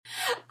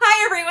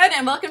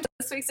and welcome to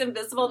this week's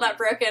Invisible Not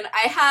Broken.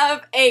 I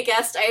have a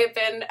guest I have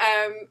been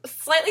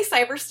slightly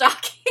cyber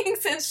stalking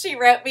since she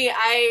wrote me.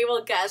 I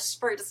will gush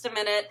for just a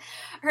minute.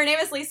 Her name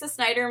is Lisa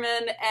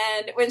Sniderman,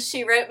 and when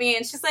she wrote me,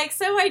 and she's like,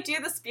 so I do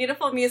this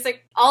beautiful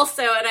music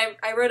also, and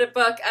I wrote a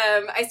book.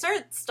 I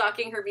started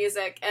stalking her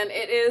music, and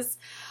it is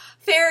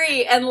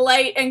fairy and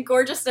light and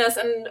gorgeousness,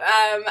 and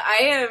I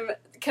am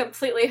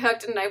completely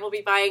hooked, and I will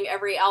be buying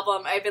every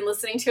album. I've been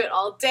listening to it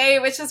all day,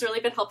 which has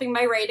really been helping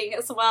my writing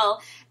as well.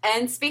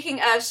 And speaking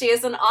of, she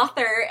is an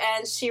author,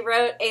 and she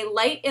wrote A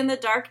Light in the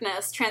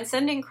Darkness,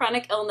 Transcending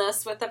Chronic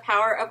Illness with the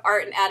Power of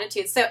Art and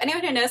Attitude. So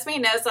anyone who knows me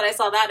knows that I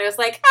saw that. I was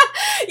like,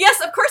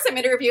 yes, of course I'm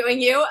interviewing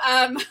you.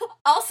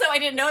 Also, I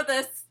didn't know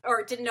this,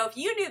 or didn't know if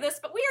you knew this,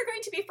 but we are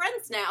going to be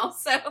friends now.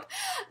 So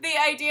the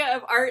idea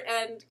of art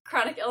and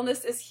chronic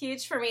illness is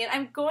huge for me. And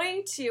I'm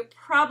going to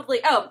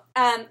probably,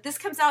 this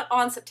comes out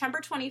on September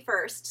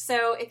 21st.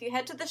 So if you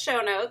head to the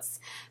show notes,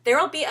 there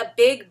will be a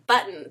big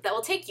button that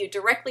will take you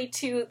directly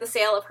to the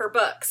sale of her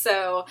book.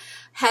 So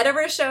head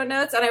over to show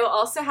notes, and I will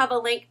also have a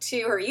link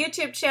to her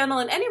YouTube channel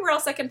and anywhere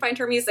else I can find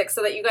her music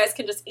so that you guys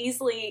can just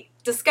easily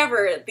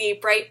discover the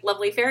bright,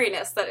 lovely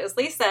fairiness that is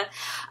Lisa.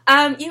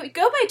 You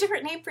go by a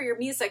different name for your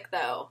music,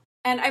 though,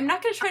 and I'm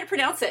not going to try to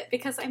pronounce it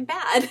because I'm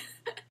bad.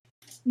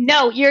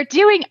 No, you're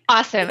doing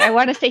awesome. I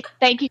want to say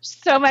thank you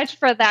so much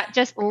for that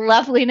just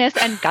loveliness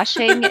and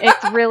gushing.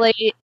 It's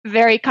really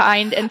very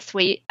kind and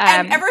sweet.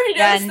 And everyone who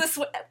knows this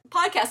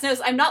podcast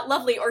knows I'm not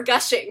lovely or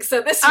gushing,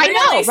 so this really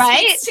I know,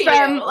 right? speaks to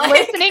From you.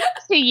 listening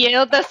to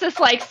you, this is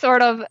like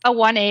sort of a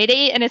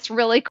 180, and it's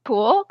really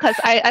cool because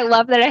I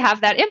love that I have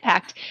that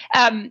impact.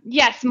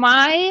 Yes,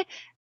 my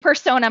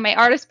persona, my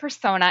artist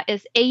persona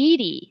is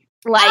Aeide,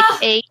 like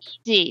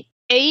A-E-D.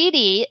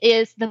 Aeide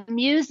is the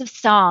muse of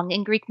song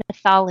in Greek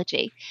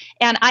mythology.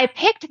 And I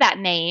picked that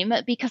name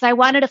because I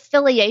wanted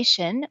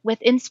affiliation with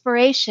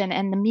inspiration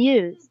and the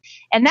muse.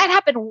 And that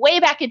happened way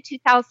back in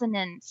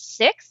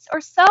 2006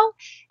 or so,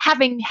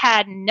 having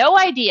had no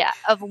idea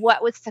of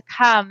what was to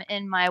come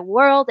in my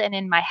world and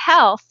in my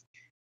health.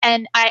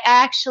 And I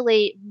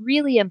actually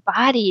really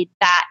embodied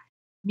that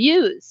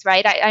muse,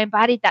 right? I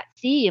embodied that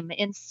theme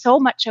in so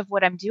much of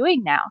what I'm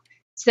doing now.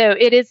 So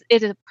it is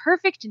a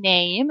perfect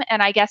name,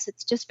 and I guess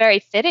it's just very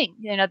fitting,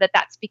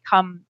 that's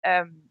become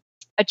a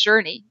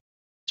journey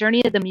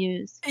of the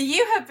muse.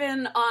 You have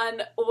been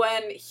on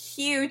one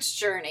huge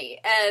journey,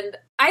 and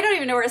I don't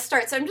even know where to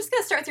start, so I'm just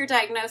going to start with your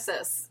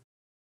diagnosis.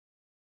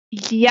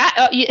 Yeah,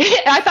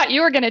 I thought you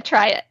were going to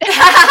try it.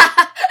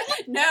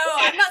 No,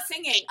 I'm not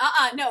singing.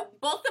 No.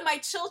 Both of my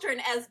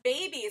children as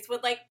babies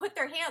would put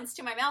their hands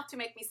to my mouth to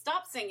make me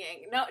stop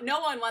singing.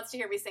 No one wants to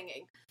hear me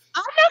singing.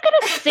 I'm not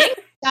going to sing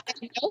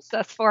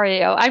diagnosis for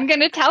you. I'm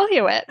going to tell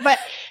you it. But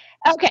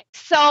okay,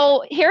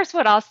 so here's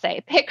what I'll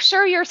say.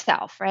 Picture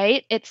yourself,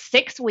 right? It's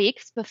 6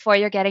 weeks before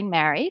you're getting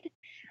married,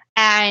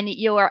 and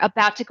you're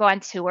about to go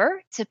on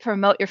tour to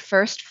promote your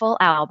first full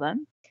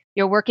album.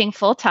 You're working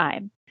full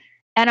time.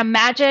 And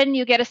imagine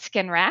you get a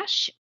skin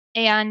rash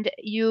and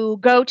you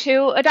go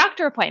to a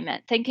doctor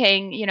appointment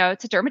thinking,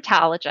 it's a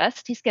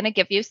dermatologist. He's going to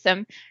give you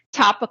some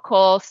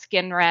topical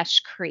skin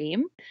rash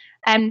cream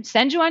and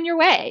send you on your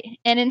way.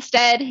 And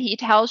instead, he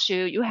tells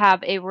you you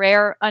have a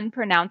rare,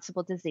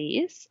 unpronounceable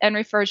disease and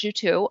refers you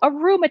to a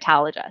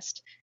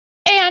rheumatologist.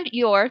 And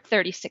you're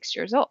 36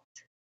 years old.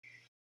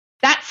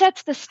 That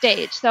sets the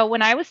stage. So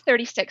when I was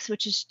 36,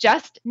 which is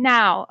just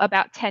now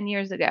about 10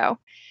 years ago,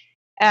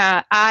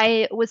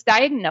 I was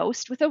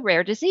diagnosed with a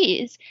rare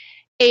disease.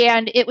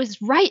 And it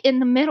was right in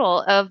the middle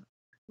of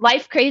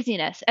life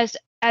craziness, as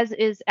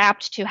is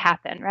apt to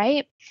happen,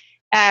 right?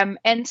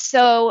 And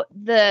so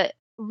the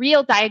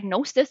real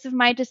diagnosis of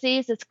my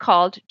disease is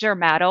called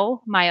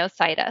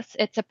dermatomyositis.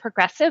 It's a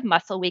progressive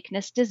muscle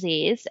weakness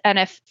disease. And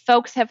if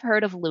folks have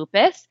heard of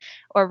lupus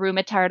or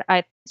rheumatoid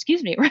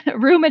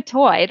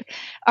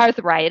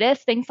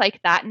arthritis, things like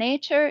that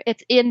nature,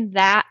 it's in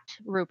that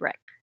rubric.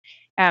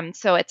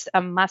 So it's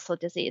a muscle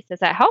disease. Does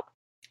that help?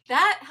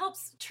 That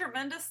helps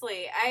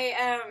tremendously.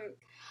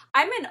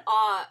 I'm in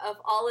awe of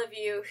all of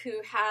you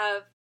who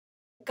have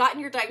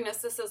gotten your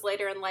diagnoses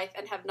later in life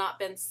and have not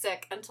been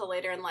sick until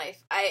later in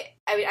life. I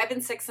mean, I've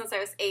been sick since I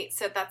was 8,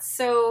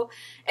 so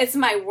it's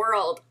my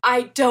world.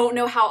 I don't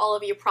know how all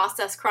of you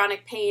process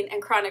chronic pain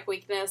and chronic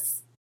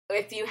weakness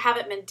if you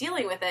haven't been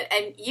dealing with it.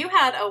 And you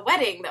had a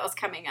wedding that was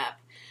coming up.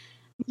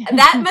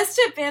 That must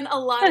have been a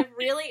lot of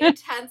really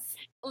intense,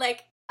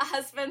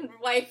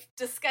 husband-wife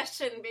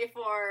discussion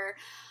before.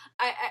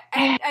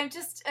 I'm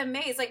just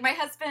amazed. My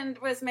husband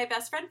was my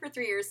best friend for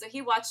 3 years, so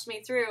he watched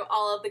me through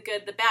all of the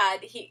good, the bad.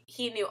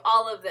 He knew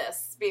all of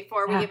this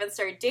before we even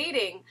started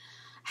dating.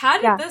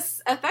 How did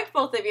this affect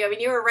both of you? I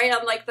mean, you were right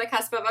on the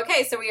cusp of,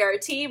 okay, so we are a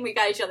team. We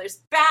got each other's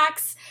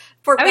backs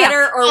for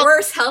better or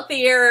worse,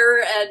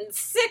 healthier and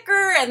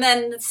sicker, and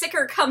then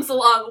sicker comes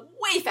along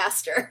way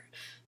faster.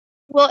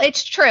 Well,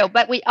 it's true,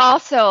 but we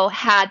also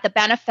had the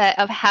benefit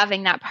of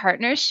having that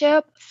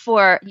partnership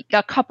for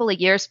a couple of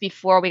years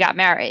before we got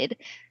married.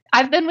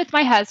 I've been with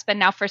my husband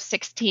now for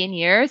 16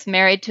 years,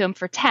 married to him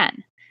for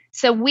 10.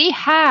 So we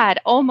had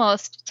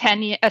almost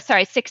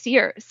 6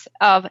 years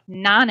of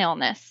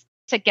non-illness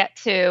to get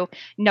to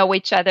know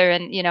each other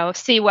and,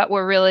 see what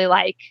we're really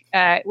like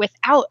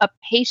without a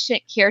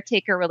patient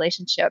caretaker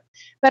relationship.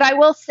 But I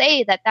will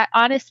say that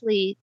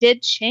honestly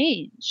did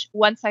change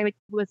once I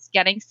was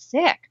getting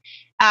sick.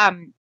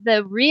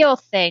 The real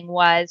thing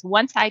was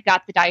once I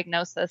got the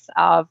diagnosis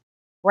of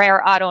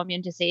rare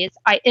autoimmune disease,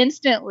 I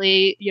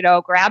instantly,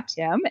 grabbed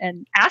him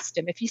and asked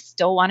him if he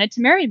still wanted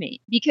to marry me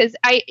because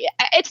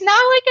it's not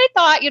like I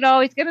thought,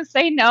 he's going to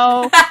say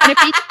no. And if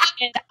he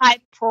did,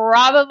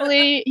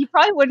 he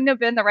probably wouldn't have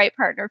been the right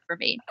partner for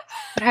me.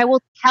 But I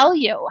will tell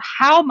you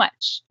how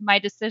much my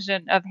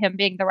decision of him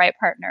being the right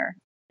partner,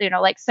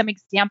 like some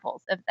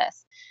examples of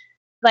this,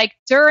 like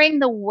during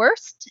the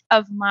worst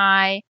of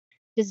my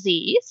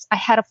disease, I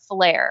had a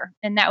flare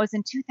and that was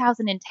in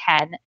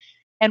 2010.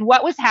 And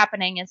what was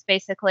happening is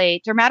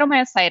basically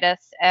dermatomyositis,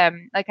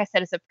 like I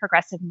said, is a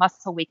progressive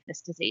muscle weakness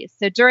disease.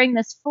 So during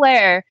this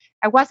flare,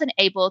 I wasn't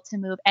able to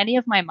move any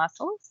of my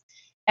muscles.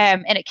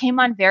 And it came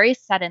on very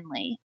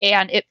suddenly.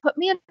 And it put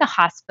me in the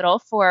hospital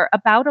for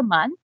about a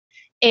month.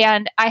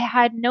 And I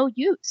had no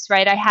use,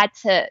 right? I had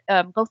to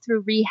go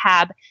through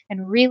rehab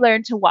and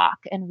relearn to walk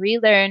and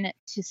relearn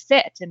to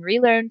sit and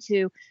relearn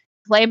to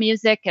play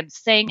music and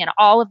sing and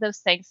all of those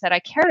things that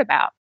I cared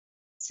about.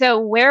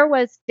 So where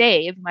was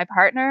Dave, my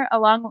partner,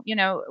 along,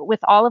 with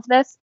all of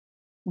this?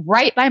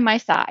 Right by my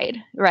side,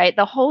 right?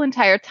 The whole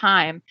entire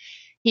time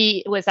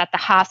he was at the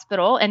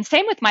hospital. And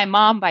same with my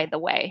mom, by the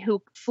way,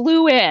 who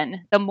flew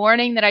in the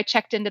morning that I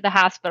checked into the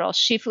hospital.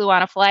 She flew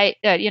on a flight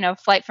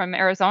from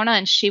Arizona,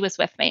 and she was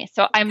with me.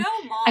 So I'm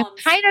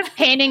kind of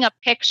painting a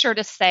picture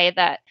to say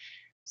that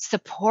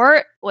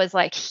support was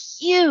like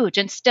huge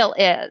and still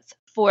is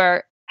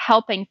for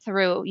helping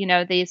through,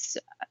 these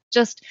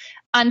just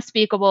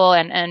unspeakable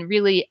and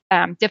really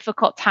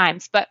difficult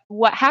times. But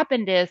what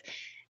happened is,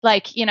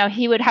 like,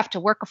 he would have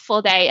to work a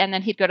full day and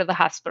then he'd go to the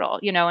hospital,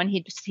 and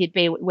he'd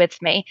be with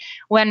me.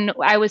 When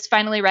I was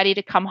finally ready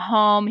to come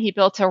home, he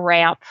built a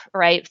ramp,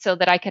 right, so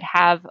that I could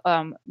have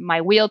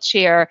my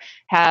wheelchair,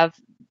 have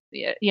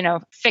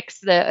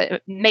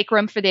make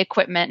room for the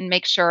equipment and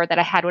make sure that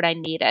I had what I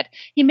needed.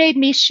 He made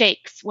me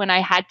shakes when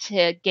I had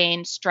to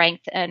gain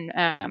strength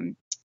and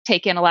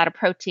take in a lot of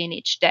protein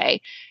each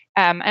day.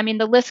 I mean,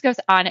 the list goes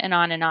on and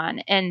on and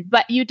on.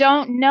 But you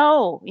don't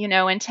know,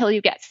 until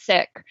you get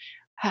sick,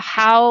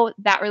 how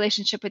that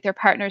relationship with your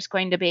partner is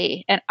going to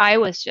be. And I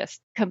was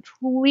just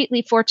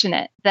completely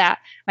fortunate that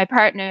my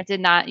partner did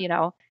not,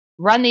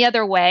 run the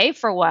other way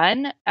for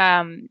one,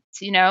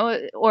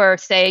 or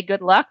say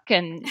good luck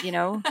and,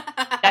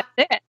 that's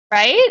it.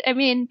 Right. I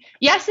mean,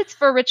 yes, it's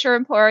for richer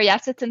and poorer.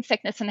 Yes, it's in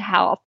sickness and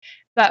health.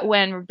 But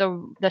when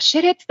the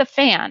shit hits the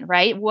fan,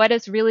 right, what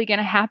is really going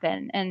to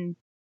happen? And,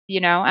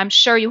 I'm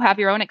sure you have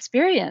your own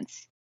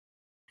experience.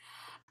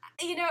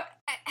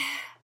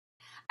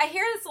 I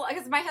hear this a lot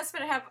because my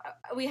husband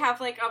we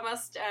have like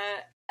almost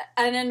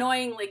an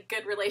annoyingly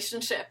good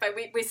relationship.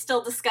 We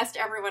still discussed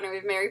everyone, and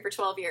we've been married for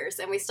 12 years,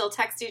 and we still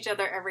text each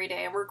other every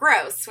day, and we're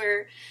gross.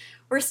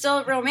 We're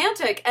still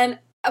romantic. And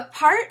a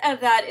part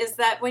of that is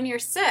that when you're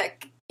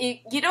sick,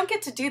 you don't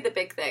get to do the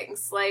big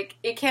things. Like,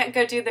 you can't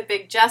go do the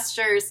big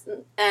gestures.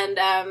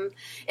 And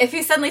if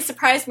he suddenly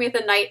surprised me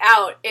with a night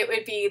out, it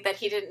would be that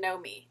he didn't know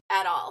me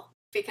at all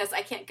because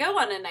I can't go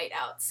on a night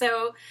out.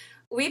 So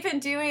we've been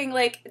doing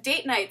like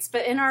date nights,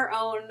 but in our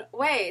own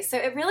way. So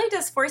it really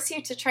does force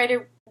you to try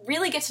to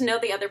really get to know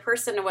the other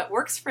person and what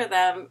works for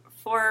them,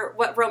 for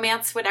what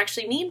romance would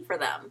actually mean for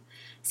them.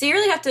 So you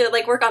really have to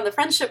like work on the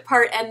friendship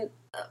part, and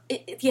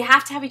you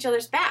have to have each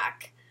other's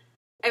back.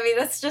 I mean,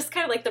 that's just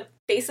kind of like the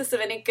basis of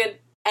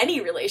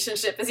any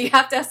relationship, is you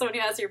have to have someone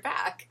who has your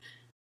back.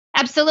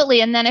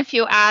 Absolutely. And then if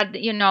you add,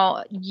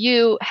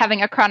 you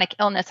having a chronic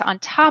illness on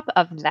top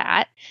of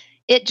that,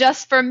 it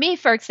just, for me,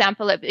 for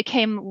example, it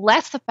became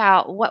less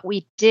about what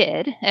we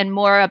did and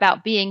more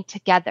about being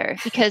together,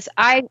 because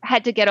I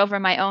had to get over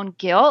my own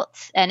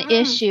guilt and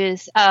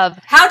issues of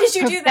how did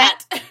you do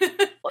that?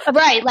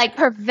 Right. Like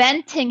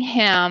preventing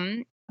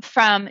him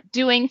from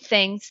doing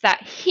things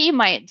that he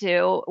might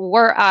do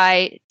were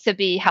I to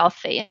be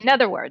healthy. In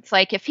other words,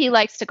 like if he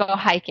likes to go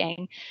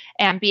hiking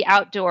and be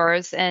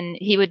outdoors, and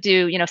he would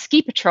do,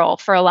 ski patrol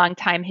for a long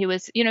time, he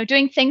was,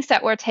 doing things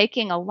that were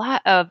taking a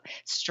lot of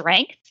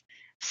strength,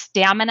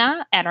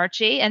 stamina,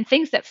 energy, and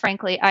things that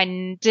frankly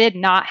I did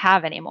not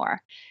have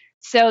anymore.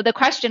 So the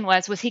question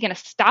was he going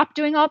to stop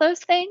doing all those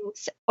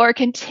things or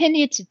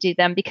continue to do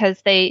them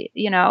because they,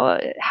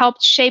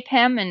 helped shape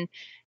him and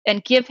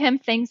give him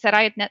things that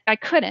I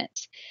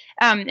couldn't.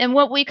 And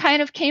what we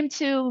kind of came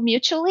to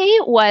mutually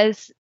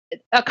was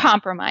a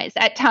compromise.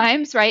 At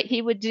times, right,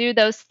 he would do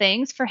those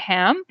things for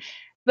him,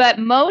 but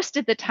most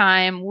of the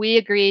time we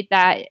agreed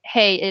that,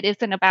 hey, it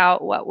isn't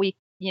about what we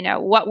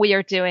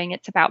are doing.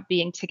 It's about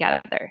being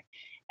together.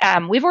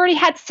 We've already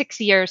had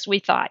 6 years, we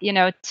thought,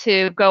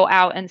 to go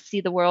out and see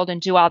the world and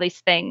do all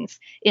these things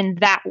in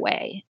that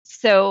way.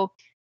 So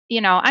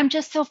I'm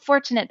just so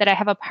fortunate that I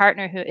have a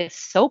partner who is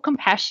so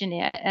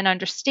compassionate and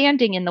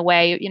understanding in the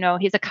way,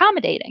 he's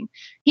accommodating.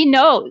 He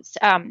knows.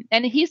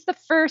 And he's the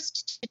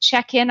first to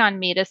check in on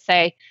me to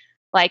say,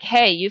 like,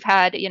 hey, you've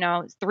had,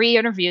 3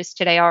 interviews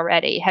today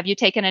already. Have you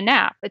taken a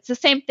nap? It's the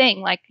same thing,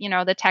 like,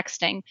 the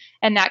texting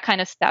and that kind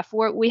of stuff.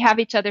 We have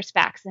each other's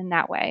backs in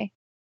that way.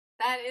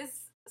 That is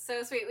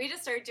so sweet. We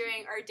just started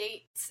doing our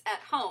dates at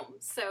home.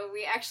 So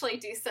we actually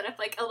do set up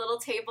like a little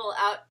table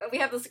out. We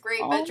have this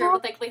great bedroom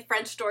with like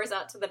French doors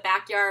out to the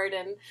backyard,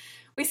 and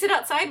we sit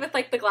outside with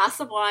like the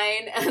glass of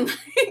wine, and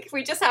like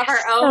we just have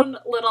our own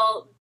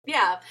little,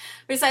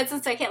 besides,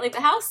 since I can't leave the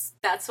house,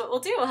 that's what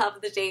we'll do. We'll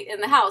have the date in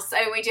the house.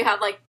 I mean, we do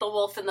have like the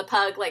wolf and the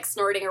pug like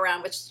snorting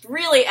around, which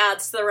really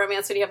adds to the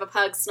romance when you have a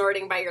pug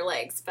snorting by your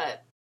legs,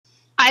 but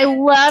I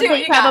love that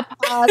you have a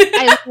pug.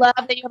 I love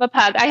that you have a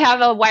pug. I have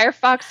a wire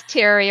fox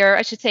terrier.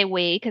 I should say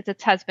we, because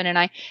it's husband and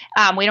I.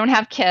 We don't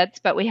have kids,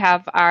 but we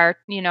have our,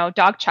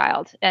 dog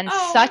child, and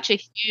such a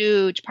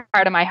huge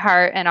part of my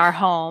heart and our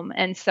home.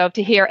 And so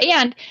to hear,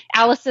 and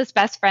Alice's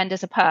best friend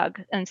is a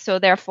pug, and so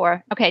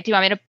therefore, okay. Do you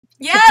want me to?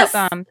 Yes.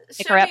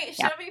 Pick her up?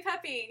 Show me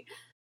Peppy.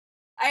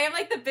 I am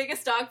like the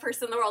biggest dog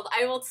person in the world.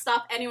 I will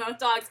stop anyone with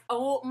dogs.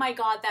 Oh my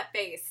God, that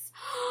face.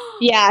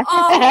 Yeah.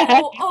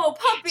 Oh,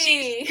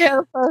 puppy. She's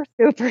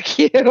super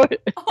cute.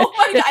 Oh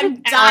my God,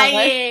 I'm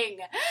dying.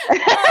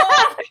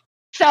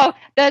 So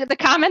the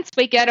comments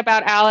we get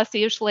about Alice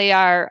usually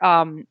are,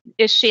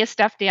 is she a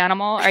stuffed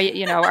animal? Are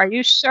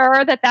you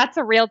sure that that's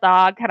a real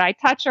dog? Can I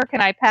touch her? Can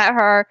I pet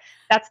her?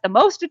 That's the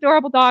most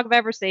adorable dog I've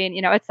ever seen,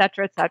 et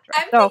cetera, et cetera.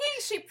 I'm thinking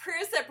she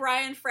proves that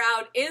Brian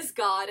Froud is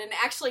God and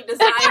actually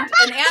designed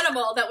an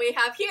animal that we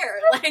have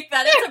here. Like,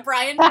 that is a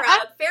Brian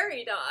Froud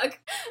fairy dog.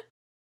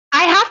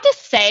 I have to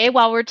say,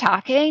 while we're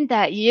talking,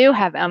 that you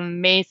have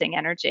amazing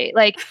energy.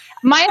 Like,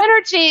 my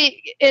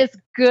energy is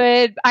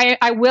good.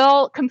 I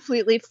will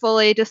completely,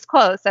 fully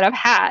disclose that I've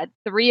had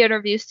 3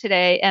 interviews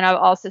today, and I've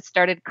also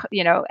started,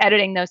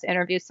 editing those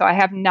interviews. So I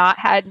have not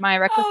had my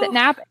requisite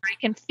nap. I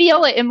can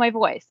feel it in my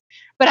voice.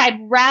 But I'd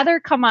rather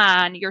come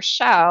on your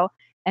show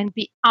and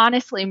be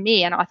honestly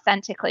me and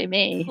authentically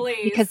me.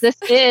 Please. Because this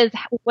is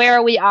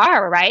where we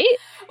are, right?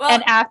 Well,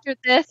 and after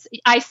this,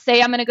 I say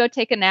I'm going to go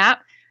take a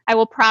nap. I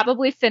will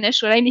probably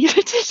finish what I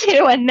needed to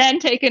do and then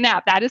take a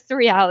nap. That is the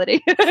reality.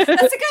 That's a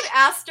good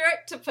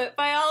asterisk to put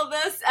by all of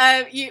this.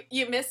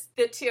 You missed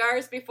the 2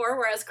 hours before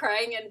where I was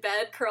crying in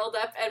bed, curled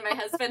up, and my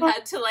husband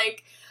had to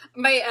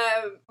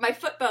my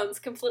foot bones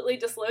completely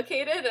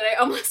dislocated, and I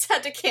almost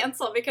had to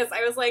cancel because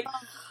I was like,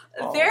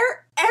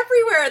 they're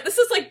everywhere. This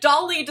is like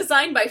Dolly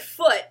designed by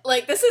foot.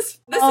 Like, this is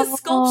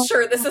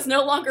sculpture. This is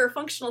no longer a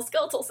functional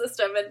skeletal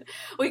system, and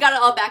we got it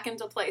all back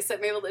into place. So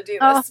I'm able to do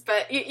this.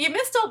 But you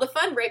missed all the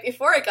fun right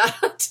before I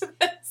got onto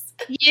this.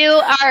 You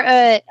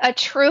are a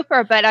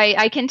trooper, but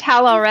I can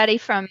tell already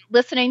from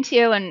listening to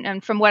you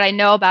and from what I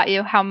know about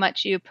you how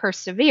much you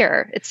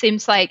persevere. It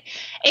seems like,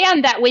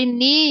 and that we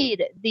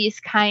need these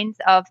kinds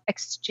of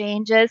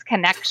exchanges,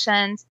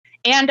 connections,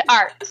 and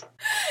art.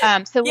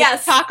 So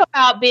yes. Let's talk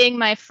about being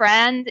my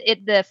friend.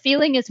 The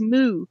feeling is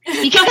moo.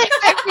 Because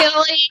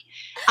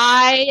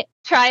I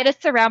try to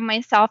surround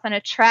myself and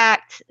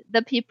attract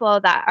the people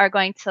that are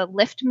going to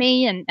lift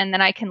me, and then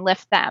I can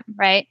lift them,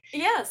 right?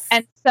 Yes.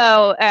 And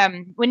so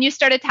when you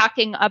started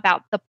talking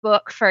about the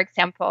book, for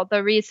example,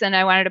 the reason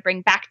I wanted to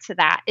bring back to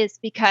that is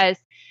because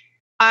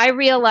I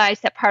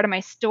realized that part of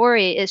my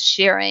story is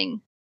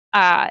sharing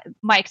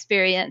my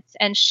experience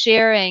and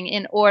sharing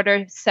in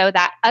order so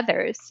that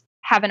others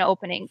have an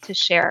opening to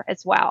share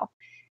as well.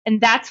 And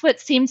that's what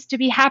seems to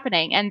be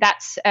happening. And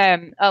that's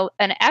an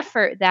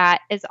effort that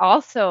has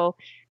also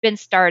been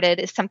started,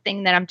 is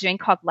something that I'm doing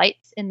called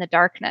Lights in the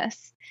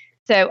Darkness.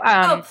 So,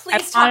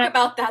 please talk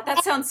about that.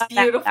 That sounds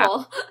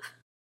beautiful.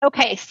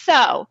 Okay,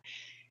 so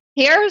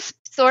here's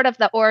sort of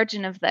the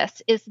origin of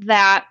this, is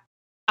that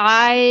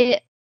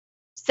I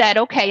said,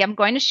 okay, I'm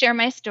going to share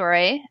my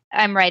story.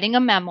 I'm writing a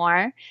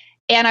memoir.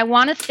 And I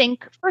want to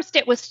think, first,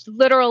 it was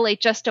literally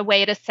just a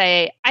way to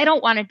say, I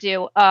don't want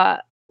to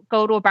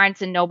go to a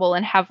Barnes and Noble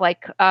and have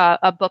like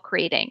a book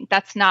reading.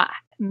 That's not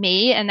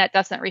me, and that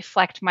doesn't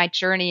reflect my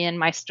journey and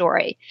my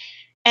story.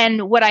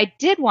 And what I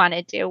did want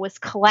to do was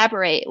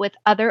collaborate with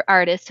other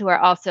artists who are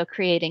also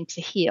creating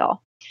to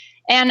heal.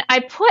 And I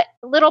put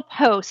a little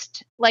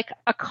post, like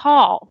a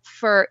call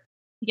for,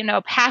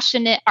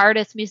 passionate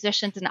artists,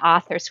 musicians, and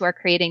authors who are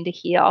creating to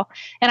heal.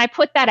 And I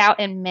put that out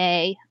in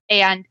May,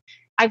 and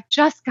I've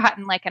just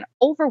gotten like an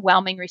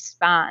overwhelming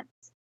response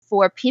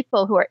for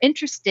people who are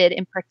interested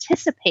in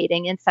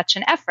participating in such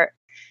an effort.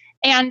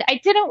 And I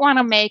didn't want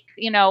to make,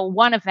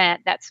 one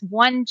event that's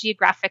one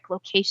geographic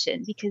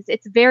location, because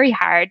it's very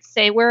hard.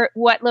 Say,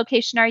 what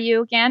location are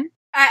you again?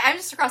 I'm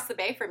just across the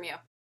bay from you.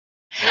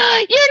 You're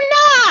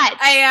not!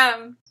 I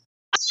am.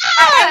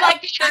 I'm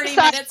like 30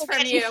 minutes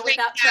from you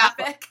without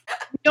traffic.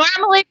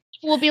 Normally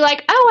we'll be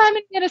like, I'm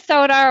in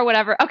Minnesota or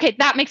whatever. Okay,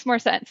 that makes more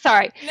sense.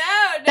 Sorry.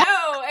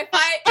 No.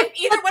 If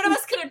either one of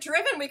us could have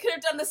driven, we could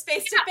have done this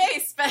face to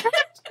face, but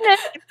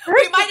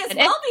we might as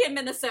well be in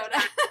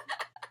Minnesota.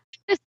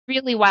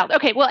 really wild.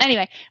 Okay, well,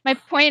 anyway, my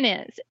point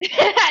is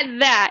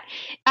that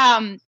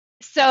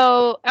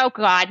so, oh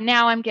God,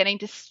 now I'm getting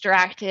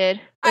distracted.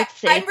 Let's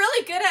see. I'm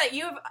really good at it.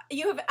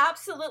 You have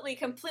absolutely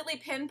completely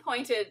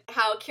pinpointed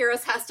how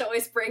Kyrros has to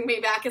always bring me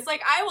back. It's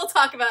like I will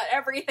talk about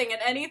everything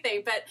and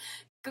anything, but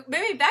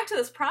maybe back to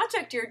this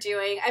project you're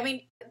doing. I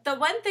mean, the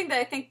one thing that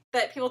I think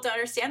that people don't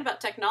understand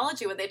about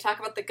technology when they talk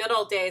about the good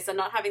old days and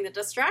not having the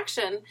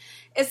distraction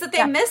is that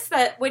they miss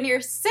that when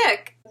you're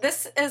sick,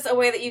 this is a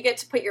way that you get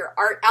to put your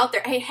art out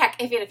there. Hey,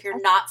 heck, even if you're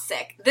not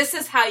sick, this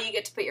is how you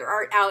get to put your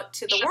art out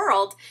to the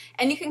world,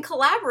 and you can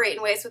collaborate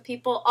in ways with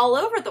people all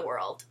over the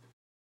world.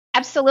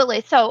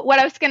 Absolutely. So what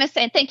I was going to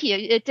say, and thank you,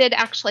 it did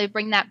actually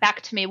bring that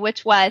back to me,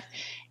 which was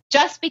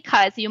just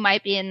because you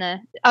might be in the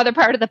other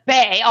part of the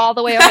bay all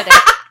the way over there.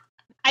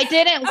 I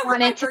didn't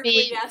want it to Berkeley,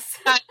 be, yes.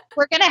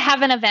 We're going to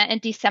have an event in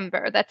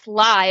December that's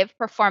live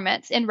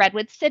performance in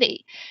Redwood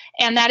City.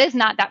 And that is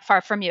not that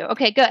far from you.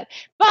 Okay, good.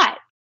 But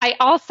I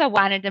also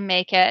wanted to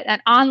make it an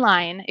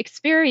online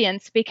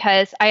experience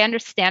because I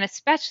understand,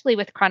 especially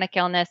with chronic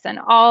illness and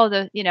all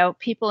the,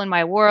 people in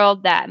my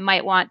world that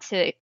might want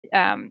to,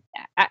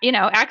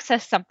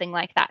 access something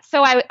like that.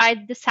 So I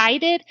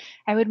decided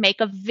I would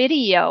make a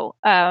video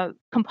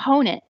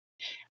component.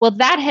 Well,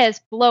 that has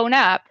blown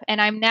up,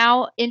 and I'm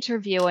now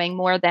interviewing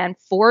more than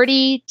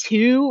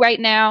 42 right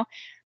now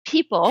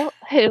people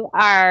who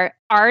are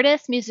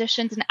artists,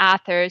 musicians, and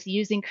authors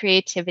using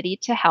creativity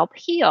to help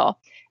heal.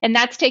 And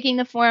that's taking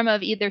the form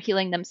of either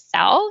healing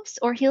themselves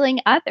or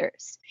healing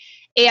others.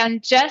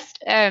 And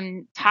just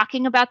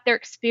talking about their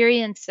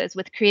experiences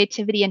with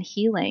creativity and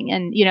healing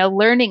and,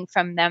 learning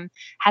from them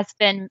has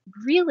been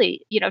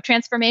really,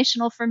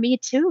 transformational for me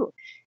too.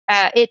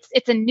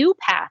 It's a new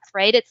path,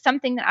 right? It's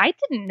something that I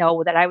didn't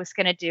know that I was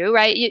going to do,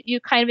 right? You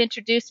kind of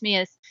introduced me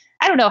as,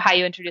 I don't know how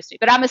you introduced me,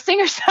 but I'm a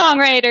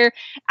singer-songwriter.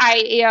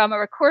 I am a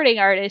recording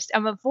artist.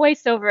 I'm a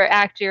voiceover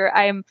actor.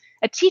 I'm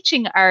a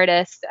teaching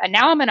artist. And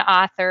now I'm an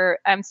author.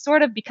 I'm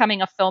sort of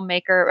becoming a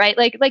filmmaker, right?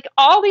 Like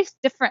all these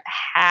different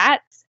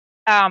hats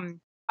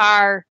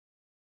are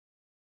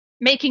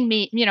making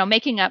me,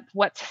 making up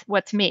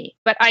what's me.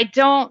 But I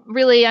don't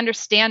really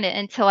understand it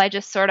until I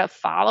just sort of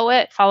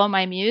follow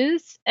my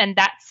muse, and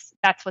that's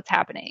what's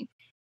happening.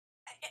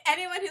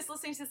 Anyone who's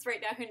listening to this right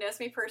now who knows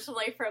me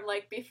personally from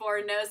like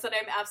before knows that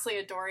I'm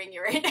absolutely adoring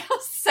you right now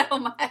so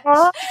much.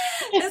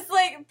 It's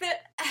like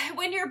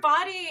when your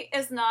body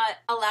is not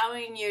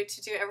allowing you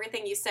to do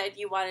everything you said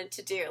you wanted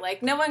to do.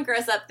 Like no one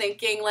grows up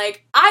thinking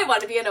like, I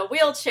want to be in a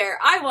wheelchair.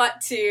 I want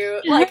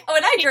to, like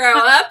when I grow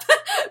up,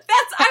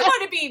 I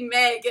want to be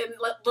Meg in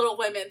Little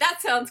Women.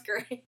 That sounds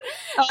great.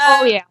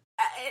 Yeah.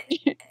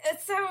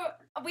 So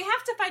we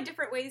have to find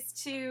different ways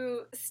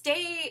to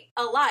stay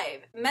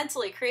alive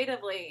mentally,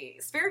 creatively,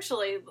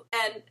 spiritually.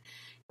 And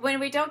when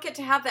we don't get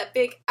to have that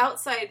big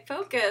outside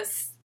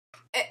focus,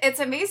 it's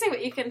amazing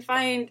what you can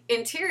find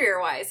interior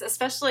wise,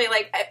 especially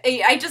like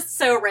I just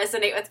so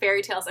resonate with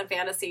fairy tales and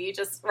fantasy. You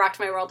just rocked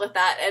my world with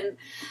that.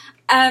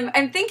 And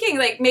I'm thinking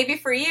like maybe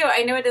for you,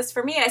 I know it is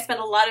for me. I spend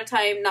a lot of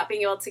time not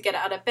being able to get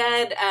out of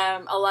bed,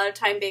 a lot of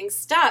time being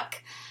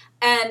stuck.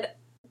 And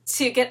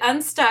to get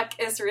unstuck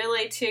is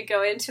really to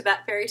go into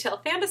that fairy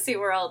tale fantasy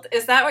world.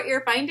 Is that what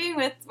you're finding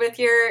with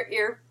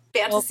your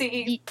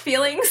fantasy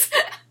feelings?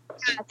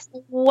 That's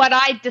what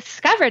I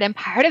discovered, and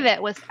part of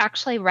it was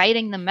actually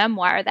writing the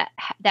memoir that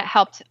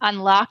helped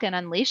unlock and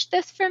unleash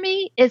this for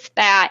me, is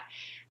that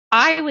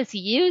I was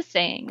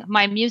using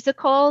my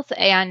musicals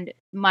and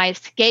my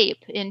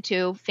escape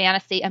into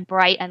fantasy and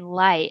bright and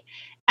light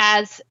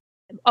as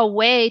a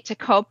way to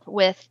cope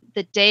with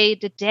the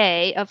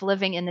day-to-day of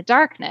living in the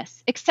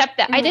darkness, except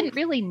that I didn't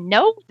really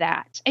know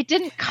that. I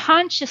didn't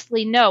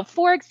consciously know.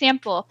 For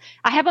example,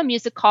 I have a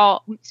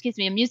musical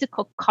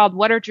called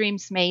What Are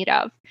Dreams Made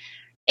Of?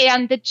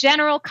 And the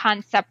general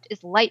concept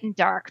is light and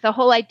dark. The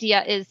whole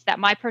idea is that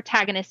my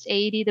protagonist,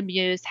 Aedy the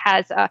Muse,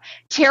 has a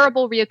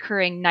terrible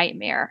reoccurring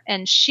nightmare,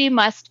 and she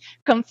must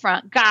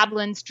confront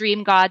goblins,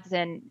 dream gods,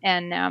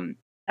 and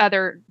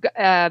other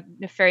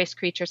nefarious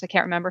creatures. I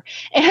can't remember.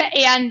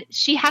 And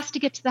she has to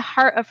get to the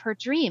heart of her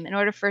dream in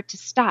order for it to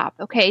stop.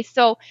 Okay,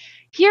 so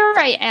here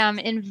I am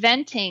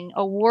inventing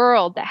a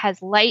world that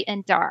has light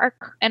and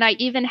dark. And I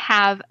even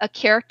have a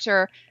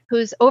character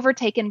who's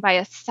overtaken by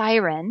a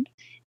siren.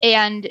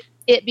 And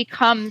it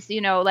becomes,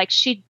 like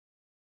she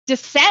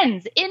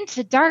descends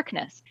into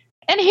darkness.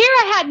 And here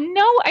I had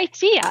no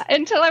idea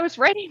until I was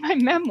writing my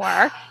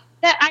memoir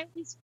that I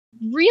was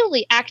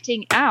really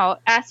acting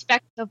out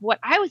aspects of what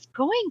I was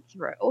going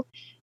through,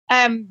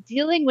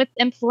 dealing with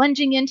and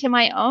plunging into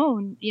my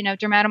own,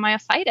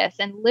 dermatomyositis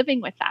and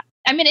living with that.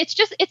 I mean,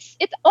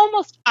 it's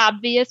almost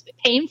obvious,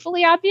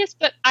 painfully obvious,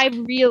 but I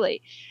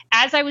really,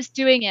 as I was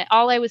doing it,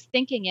 all I was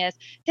thinking is,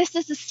 this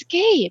is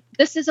escape.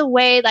 This is a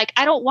way, like,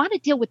 I don't want to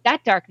deal with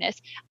that darkness.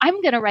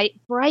 I'm going to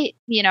write bright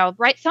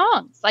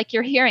songs like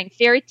you're hearing,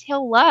 fairy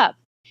tale love.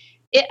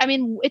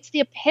 It's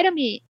the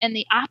epitome and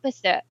the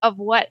opposite of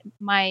what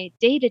my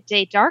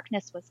day-to-day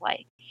darkness was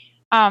like.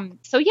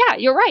 So yeah,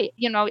 you're right.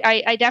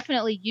 I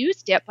definitely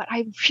used it, but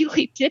I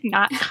really did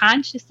not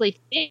consciously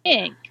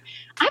think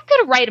I'm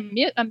going to write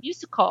a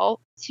musical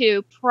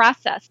to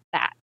process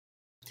that.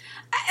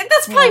 And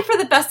that's probably for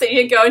the best that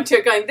you can go into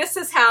it going, this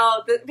is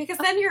how, because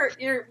then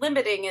you're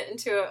limiting it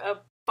into a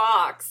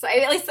box.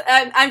 At least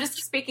I'm just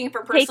speaking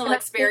from personal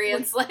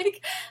experience,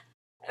 like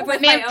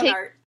with my own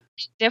art.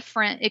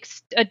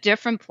 A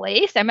different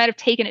place. I might have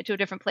taken it to a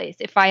different place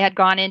if I had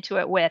gone into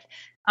it with,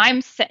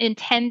 I'm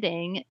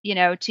intending,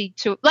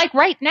 to like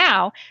right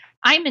now,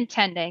 I'm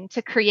intending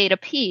to create a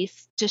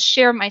piece to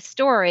share my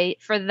story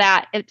for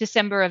that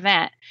December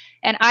event.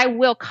 And I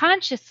will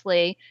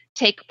consciously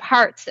take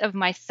parts of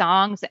my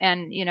songs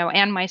and,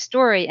 and my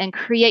story and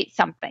create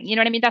something. You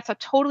know what I mean? That's a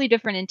totally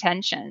different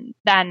intention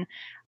than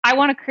I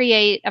want to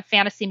create a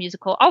fantasy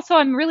musical. Also,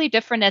 I'm really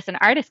different as an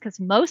artist because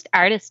most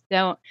artists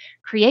don't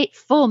create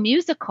full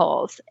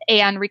musicals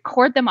and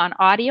record them on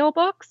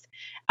audiobooks.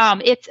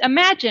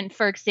 Imagine,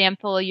 for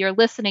example, you're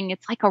listening,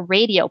 it's like a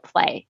radio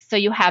play. So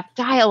you have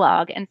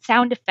dialogue and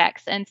sound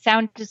effects and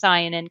sound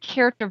design and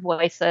character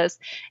voices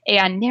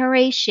and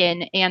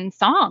narration and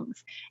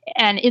songs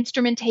and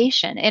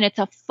instrumentation. And it's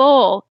a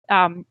full,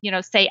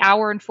 say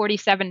hour and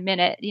 47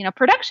 minute,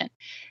 production.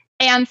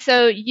 And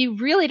so you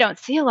really don't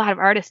see a lot of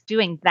artists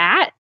doing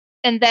that.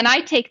 And then I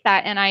take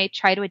that and I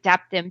try to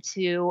adapt them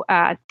to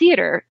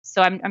theater.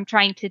 So I'm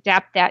trying to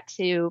adapt that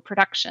to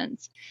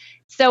productions.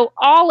 So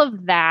all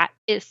of that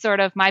is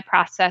sort of my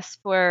process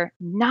for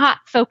not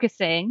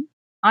focusing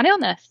on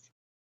illness.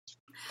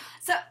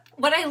 So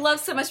what I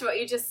love so much about what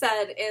you just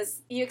said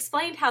is you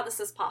explained how this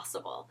is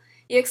possible.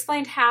 You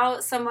explained how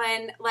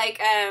someone like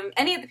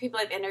any of the people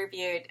I've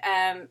interviewed,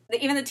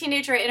 even the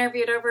teenager I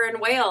interviewed over in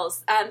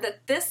Wales,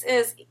 that this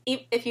is,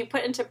 if you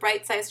put into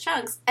bite-sized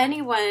chunks,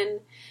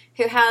 anyone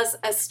who has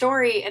a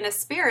story and a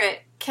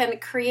spirit can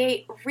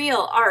create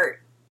real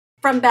art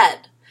from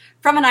bed,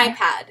 from an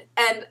iPad.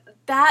 And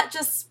that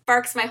just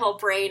sparks my whole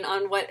brain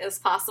on what is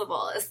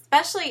possible,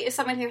 especially if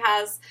someone who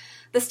has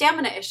the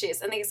stamina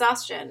issues and the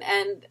exhaustion.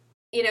 And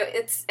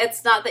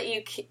it's not that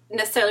you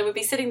necessarily would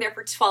be sitting there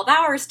for 12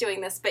 hours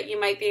doing this, but you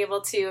might be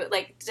able to,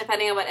 like,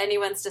 depending on what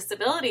anyone's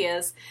disability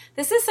is,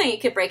 this is something you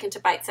could break into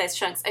bite-sized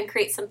chunks and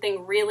create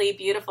something really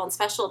beautiful and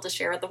special to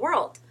share with the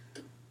world.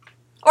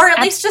 Or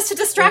at least just to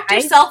distract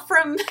yourself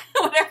from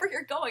whatever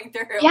you're going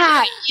through.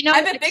 Yeah,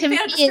 I'm a big fan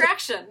of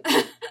distraction.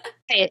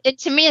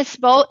 To me,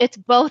 it's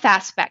both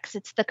aspects.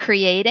 It's the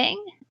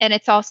creating and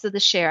it's also the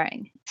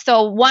sharing.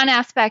 So one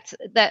aspect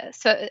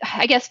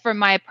I guess for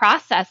my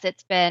process,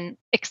 it's been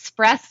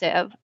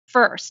expressive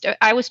first.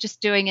 I was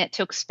just doing it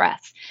to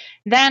express.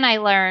 Then I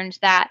learned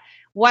that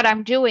what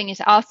I'm doing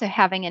is also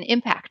having an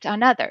impact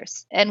on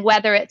others. And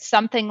whether it's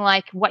something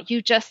like what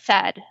you just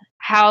said,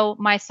 how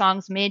my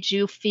songs made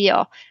you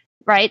feel,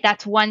 right?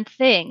 That's one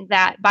thing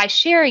that by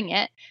sharing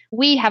it,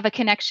 we have a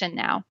connection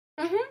now.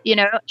 Mm-hmm.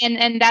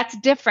 And that's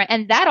different.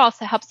 And that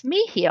also helps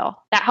me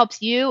heal. That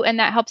helps you and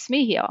that helps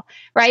me heal,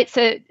 right?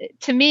 So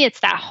to me,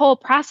 it's that whole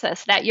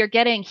process that you're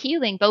getting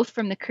healing both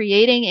from the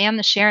creating and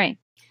the sharing.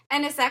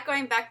 And is that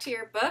going back to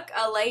your book,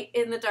 A Light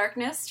in the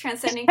Darkness,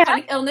 Transcending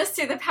Chronic Illness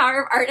Through the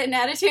Power of Art and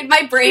Attitude?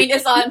 My brain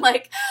is on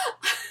I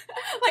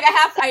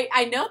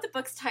know the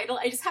book's title.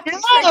 I just have to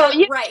check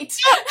it right.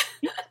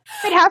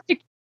 I'd have to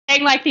say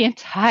like the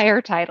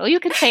entire title. You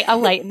could say A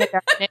Light in the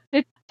Darkness.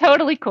 It's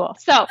totally cool.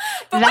 So,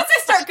 but once I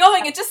start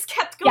going, it just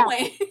kept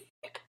going. Yeah.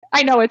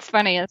 I know, it's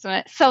funny, isn't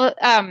it? So,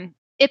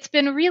 it's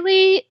been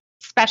really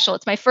special.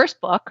 It's my first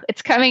book.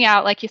 It's coming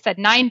out, like you said,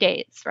 9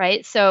 days,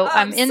 right? So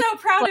I'm so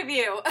proud of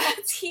you.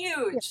 It's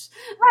huge.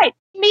 Right.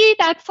 Me,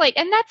 that's like,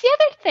 and that's the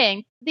other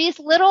thing. These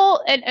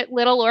little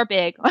or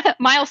big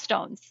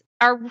milestones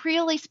are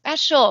really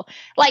special.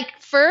 Like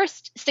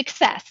first,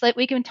 success. Like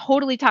we can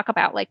totally talk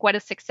about like what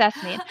does success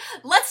mean.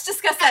 Let's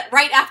discuss that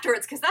right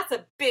afterwards because that's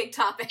a big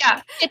topic.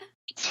 Yeah,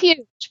 it's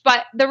huge.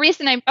 But the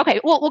reason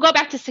we'll go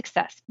back to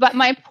success. But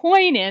my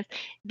point is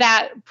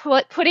that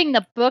putting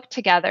the book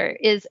together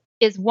is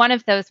one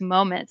of those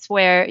moments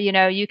where,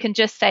 you can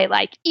just say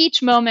like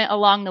each moment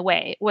along the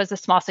way was a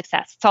small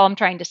success. That's all I'm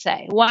trying to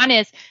say. One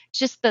is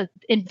just the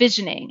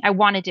envisioning. I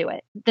want to do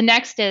it. The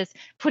next is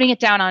putting it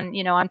down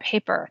on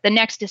paper. The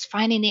next is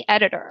finding the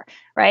editor,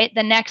 right?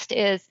 The next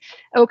is,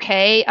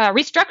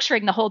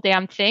 restructuring the whole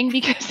damn thing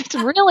because it's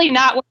really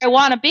not where I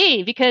want to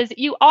be because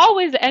you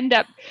always end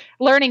up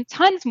learning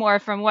tons more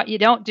from what you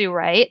don't do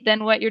right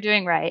than what you're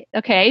doing right.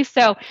 Okay.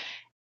 So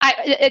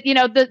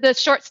the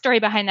short story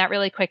behind that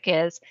really quick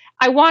is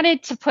I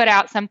wanted to put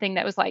out something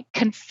that was like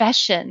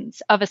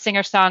confessions of a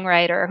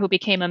singer-songwriter who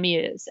became a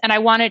muse. And I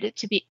wanted it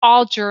to be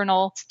all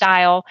journal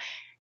style,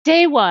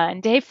 day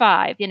 1, day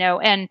 5,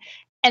 and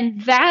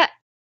that,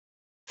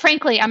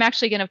 frankly, I'm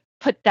actually going to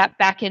put that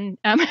back in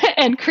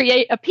and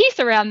create a piece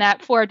around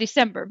that for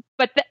December.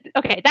 But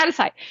that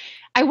aside,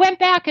 I went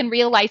back and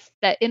realized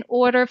that in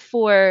order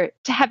to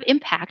have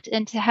impact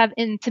and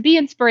to be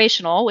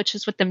inspirational, which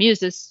is what the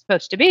muse is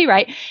supposed to be,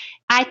 right?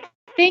 I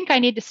think I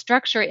need to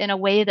structure it in a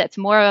way that's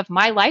more of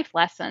my life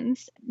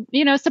lessons,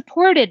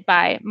 supported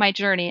by my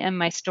journey and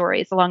my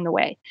stories along the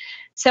way.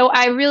 So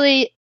I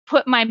really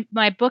put my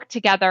book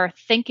together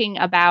thinking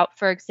about,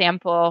 for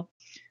example,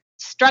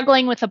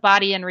 struggling with a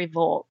body in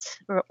revolt,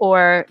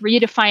 or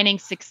redefining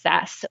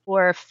success,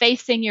 or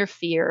facing your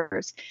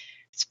fears,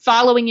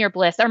 following your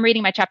bliss. I'm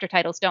reading my chapter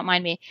titles, don't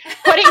mind me.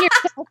 Putting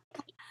yourself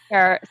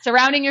there,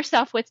 surrounding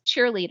yourself with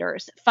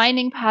cheerleaders,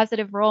 finding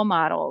positive role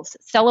models,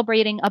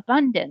 celebrating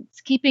abundance,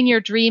 keeping your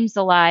dreams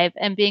alive,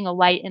 and being a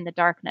light in the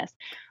darkness.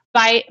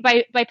 By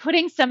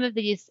putting some of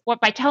these, or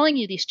by telling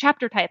you these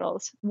chapter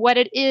titles, what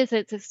it is,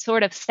 it's a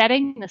sort of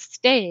setting the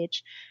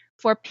stage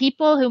for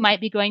people who might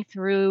be going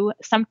through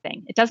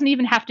something. It doesn't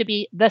even have to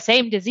be the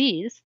same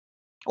disease,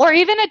 or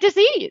even a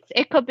disease.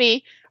 It could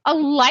be a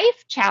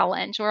life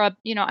challenge, or a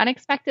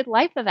unexpected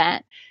life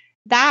event.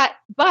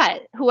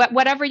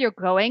 Whatever you're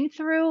going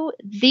through,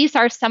 these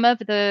are some of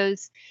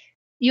those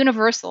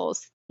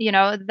universals,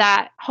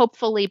 that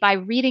hopefully, by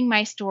reading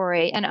my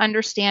story and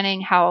understanding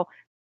how,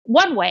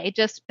 one way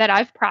just that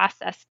I've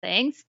processed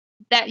things,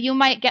 that you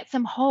might get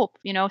some hope,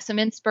 some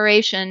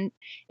inspiration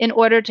in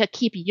order to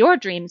keep your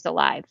dreams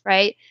alive,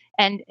 right?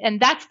 And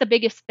that's the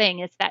biggest thing,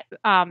 is that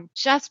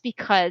just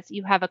because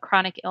you have a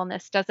chronic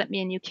illness doesn't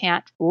mean you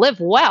can't live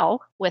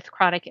well with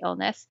chronic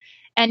illness,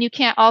 and you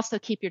can't also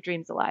keep your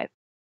dreams alive.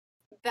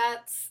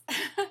 That's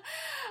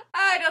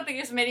I don't think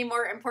there's many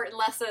more important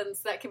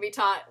lessons that can be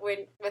taught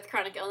with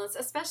chronic illness,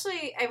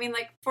 especially, I mean,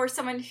 like, for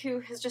someone who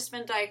has just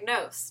been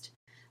diagnosed.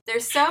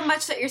 There's so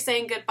much that you're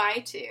saying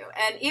goodbye to.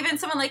 And even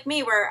someone like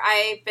me, where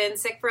I've been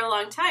sick for a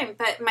long time,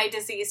 but my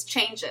disease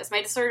changes.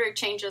 My disorder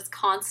changes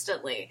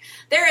constantly.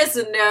 There is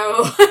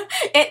no,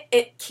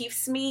 it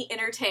keeps me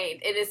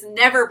entertained. It is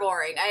never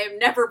boring. I am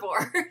never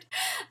bored.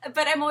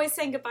 But I'm always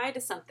saying goodbye to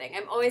something.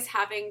 I'm always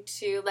having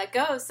to let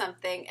go of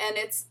something. And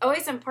it's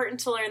always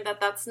important to learn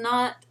that that's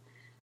not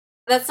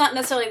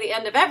necessarily the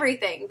end of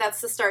everything. That's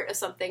the start of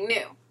something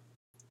new.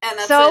 And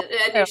that's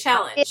a new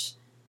challenge.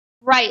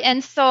 Right.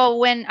 And so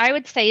when I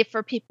would say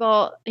for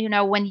people,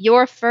 when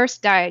you're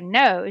first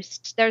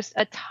diagnosed, there's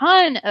a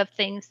ton of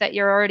things that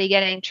you're already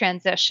getting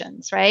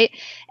transitions, right?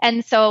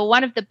 And so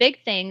one of the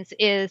big things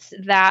is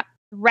that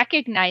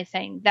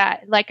recognizing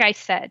that, like I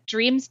said,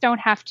 dreams don't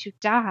have to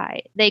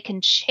die. They can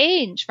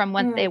change from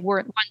what they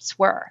once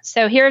were.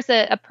 So here's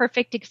a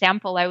perfect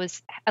example. I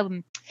was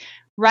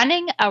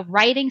running a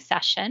writing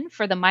session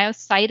for the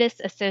Myositis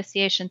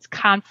Association's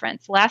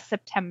conference last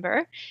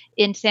September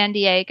in San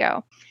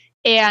Diego.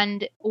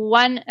 And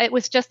it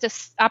was just an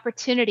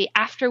opportunity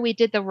after we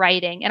did the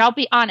writing. And I'll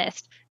be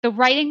honest, the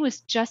writing was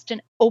just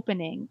an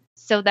opening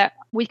so that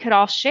we could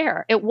all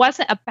share. It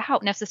wasn't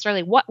about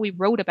necessarily what we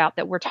wrote about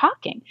that we're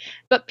talking,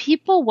 but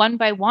people one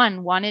by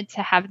one wanted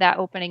to have that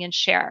opening and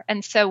share.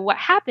 And so what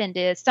happened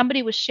is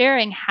somebody was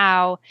sharing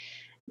how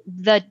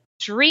the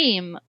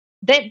dream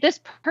that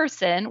this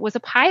person was a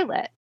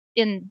pilot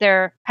in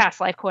their past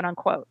life, quote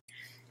unquote.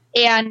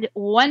 And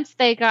once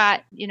they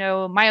got,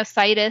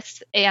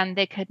 myositis and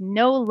they could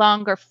no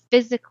longer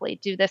physically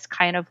do this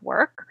kind of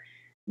work,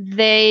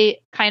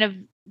 they kind of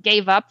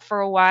gave up for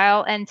a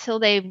while until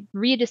they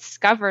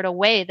rediscovered a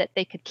way that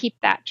they could keep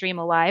that dream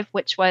alive,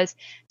 which was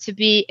to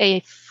be a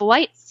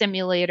flight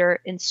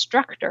simulator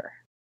instructor.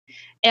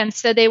 And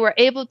so they were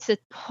able to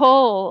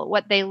pull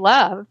what they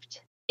loved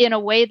in a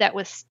way that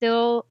was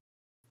still,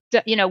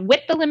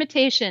 with the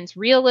limitations,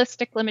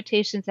 realistic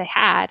limitations they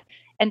had,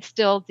 and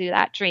still do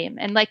that dream.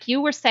 And like you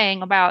were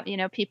saying about,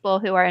 people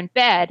who are in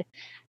bed,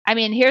 I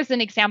mean, here's an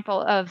example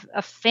of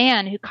a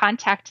fan who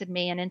contacted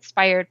me and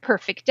inspired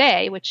Perfect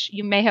Day, which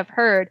you may have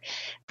heard.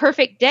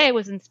 Perfect Day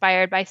was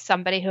inspired by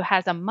somebody who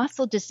has a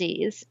muscle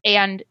disease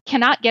and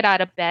cannot get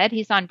out of bed.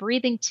 He's on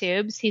breathing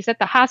tubes. He's at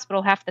the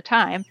hospital half the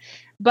time,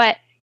 but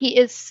he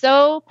is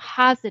so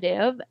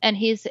positive, and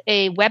he's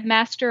a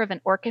webmaster of an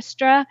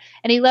orchestra,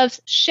 and he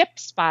loves ship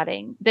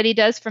spotting that he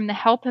does from the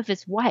help of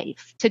his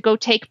wife to go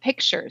take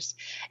pictures.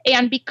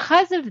 And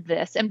because of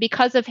this, and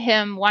because of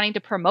him wanting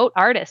to promote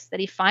artists that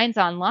he finds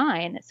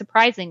online,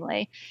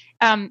 surprisingly,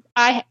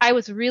 I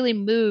was really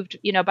moved,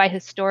 by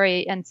his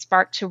story and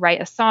sparked to write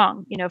a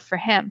song, for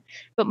him.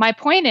 But my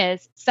point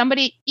is,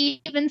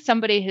 even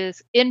somebody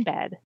who's in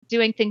bed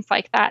doing things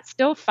like that,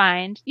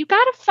 you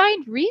got to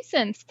find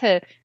reasons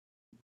to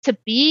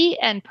be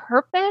and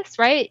purpose,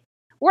 right?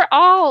 We're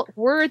all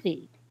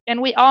worthy and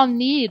we all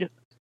need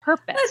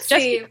purpose. Let's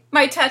see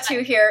my tattoo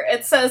here.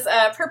 It says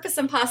purpose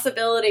and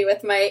possibility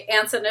with my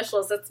aunt's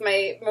initials. It's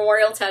my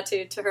memorial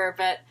tattoo to her,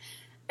 but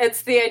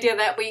it's the idea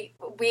that we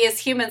as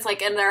humans,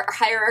 like in our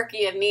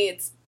hierarchy of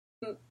needs,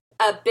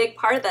 a big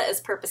part of that is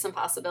purpose and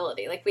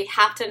possibility. Like, we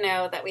have to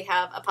know that we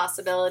have a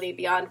possibility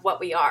beyond what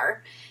we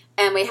are,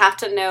 and we have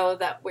to know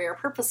that we're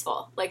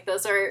purposeful. Like,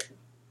 those are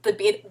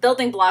the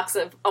building blocks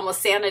of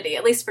almost sanity,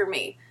 at least for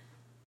me.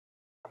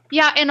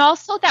 Yeah, and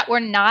also that we're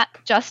not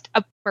just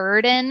a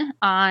burden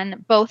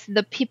on both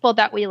the people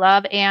that we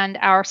love and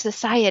our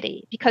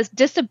society, because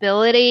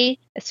disability,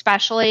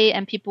 especially,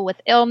 and people with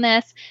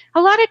illness,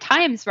 a lot of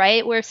times,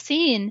 right, we're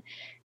seen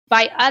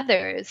by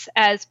others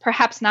as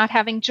perhaps not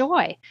having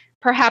joy,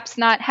 perhaps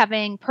not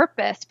having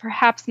purpose,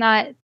 perhaps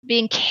not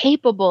being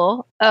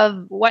capable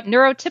of what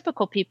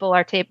neurotypical people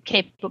are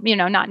capable,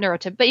 not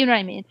neurotypical, but you know what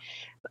I mean,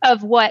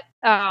 of what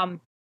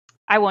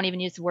I won't even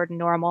use the word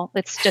normal.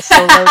 It's just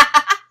so low.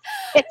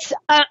 It's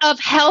of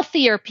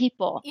healthier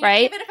people,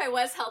 right? Even if I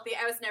was healthy,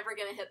 I was never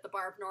going to hit the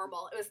bar of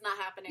normal. It was not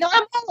happening.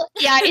 Normal,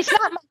 yeah, it's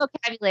not my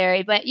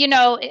vocabulary, but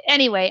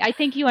anyway, I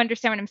think you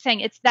understand what I'm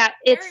saying. It's that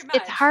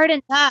it's hard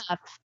enough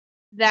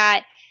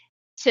that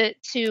to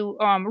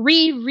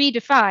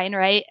redefine,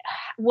 right,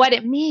 what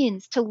it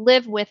means to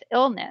live with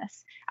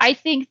illness. I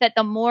think that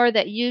the more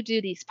that you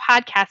do these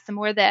podcasts, the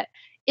more that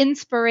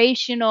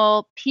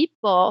inspirational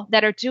people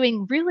that are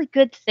doing really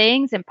good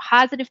things and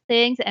positive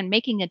things and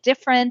making a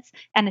difference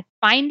and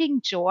finding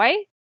joy,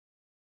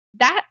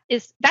 that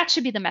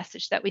should be the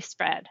message that we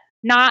spread,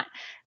 not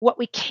what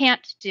we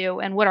can't do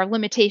and what our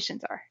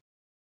limitations are.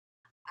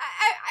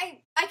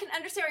 I can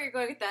understand where you're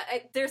going with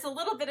that. There's a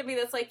little bit of me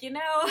that's like,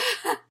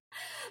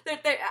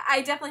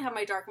 I definitely have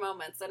my dark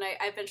moments, and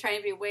I've been trying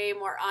to be way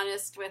more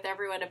honest with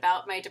everyone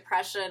about my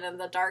depression and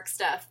the dark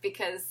stuff,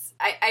 because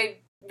I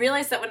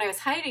realized that when I was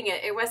hiding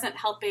it, it wasn't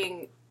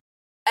helping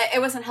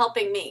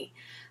me,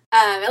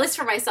 at least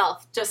for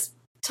myself, just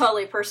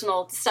totally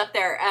personal stuff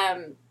there.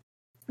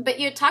 But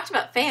you had talked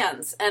about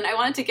fans, and I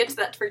wanted to get to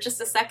that for just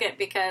a second,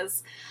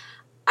 because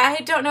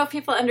I don't know if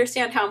people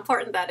understand how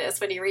important that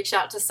is when you reach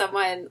out to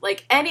someone,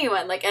 like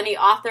anyone, like any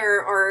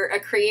author or a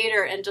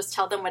creator, and just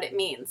tell them what it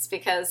means.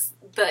 Because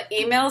the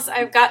emails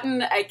I've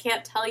gotten, I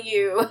can't tell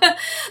you.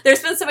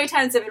 There's been so many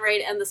times I've been ready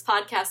to end this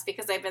podcast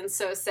because I've been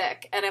so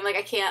sick, and I'm like,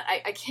 I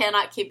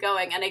cannot keep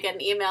going. And I get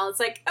an email, it's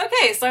like,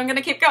 okay, so I'm going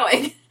to keep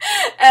going.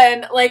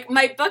 And like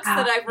my books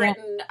that I've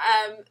written,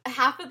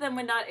 half of them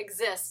would not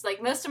exist.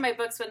 Like most of my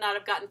books would not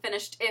have gotten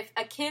finished if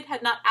a kid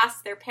had not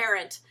asked their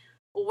parent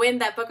when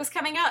that book was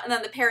coming out, and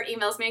then the parent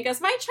emails me and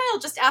goes, my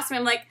child just asked me.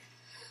 I'm like,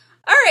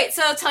 all right,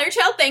 so tell your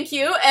child thank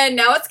you, and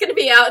now it's going to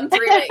be out in 3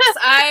 weeks.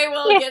 I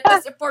will get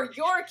this for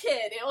your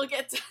kid. It will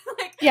get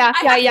I have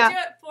to do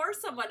it for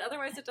someone,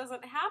 otherwise it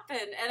doesn't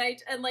happen.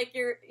 And like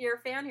your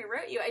fan who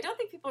wrote you, I don't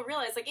think people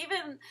realize, like,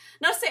 even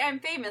not to say I'm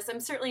famous, I'm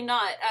certainly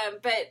not,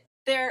 but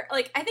they're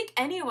like, I think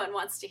anyone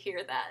wants to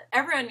hear that.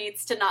 Everyone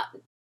needs to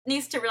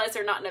realize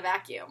they're not in a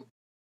vacuum.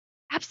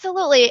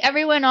 Absolutely.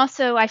 Everyone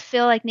also, I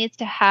feel like, needs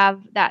to have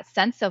that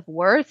sense of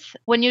worth.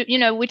 When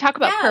we talk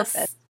about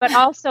purpose, but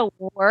also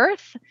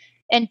worth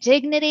and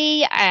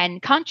dignity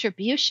and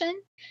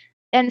contribution.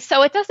 And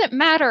so it doesn't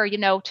matter,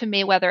 to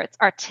me, whether it's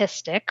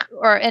artistic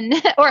or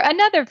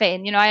another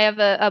vein. I have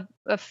a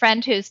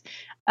friend whose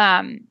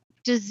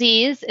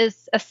disease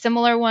is a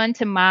similar one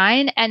to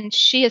mine, and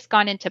she has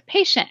gone into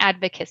patient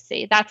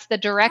advocacy. That's the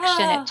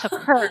direction it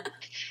took her.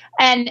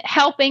 And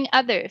helping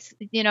others,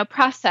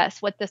 process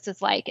what this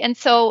is like. And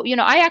so,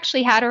 I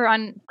actually had her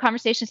on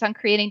Conversations on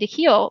Creating to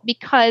Heal,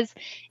 because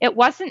it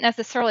wasn't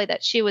necessarily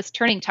that she was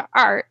turning to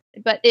art,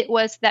 but it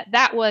was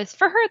that was,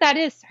 for her, that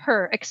is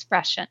her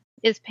expression,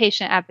 is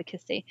patient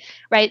advocacy,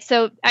 right?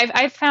 So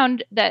I've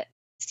found that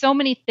so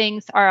many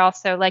things are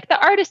also like,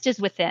 the artist is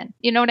within,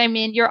 you know what I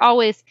mean? You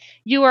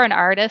are an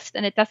artist,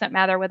 and it doesn't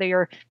matter whether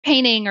you're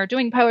painting or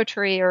doing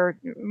poetry or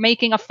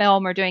making a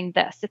film or doing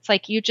this. It's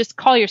like, you just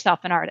call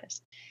yourself an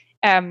artist.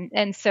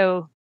 And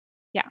so,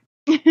 yeah.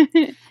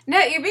 No,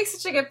 you make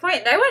such a good point.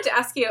 And I wanted to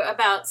ask you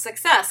about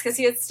success, because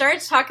you had started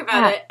to talk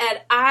about it,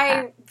 and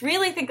I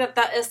really think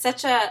that is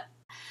such a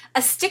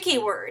sticky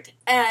word.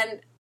 And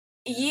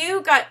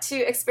you got to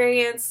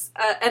experience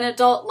an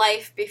adult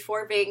life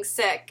before being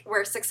sick,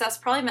 where success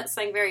probably meant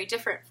something very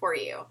different for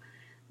you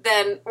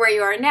than where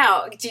you are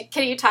now.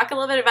 Can you talk a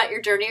little bit about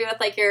your journey with,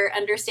 like, your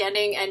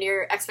understanding and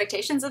your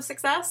expectations of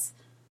success?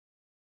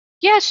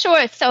 Yeah,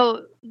 sure.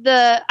 So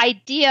the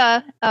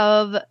idea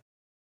of,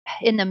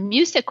 in the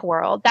music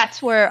world,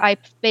 that's where I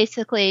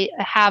basically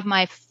have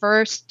my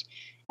first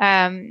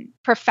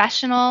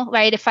professional,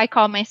 right? If I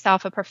call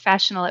myself a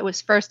professional, it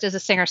was first as a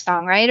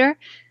singer-songwriter,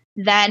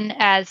 then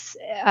as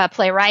a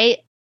playwright,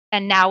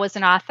 and now as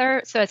an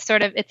author. So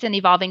it's an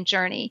evolving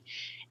journey.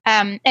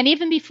 And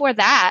even before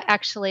that,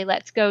 actually,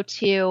 let's go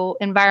to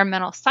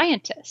environmental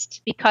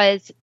scientist,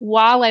 because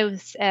while I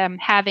was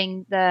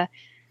having the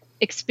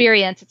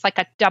experience, it's like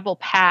a double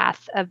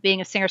path of being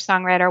a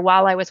singer-songwriter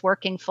while I was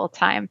working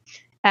full-time.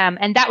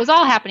 And that was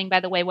all happening, by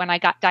the way, when I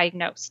got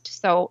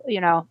diagnosed. So,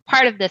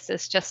 part of this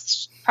is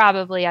just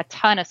probably a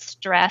ton of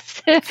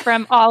stress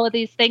from all of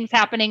these things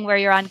happening where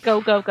you're on go,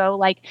 go, go,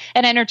 like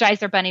an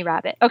Energizer bunny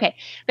rabbit. Okay.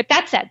 But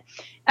that said,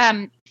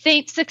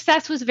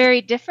 success was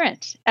very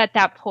different at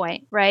that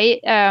point, right?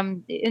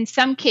 In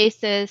some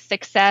cases,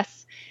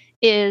 success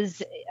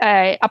is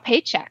a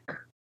paycheck.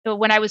 So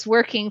when I was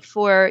working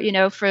for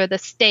the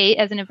state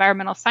as an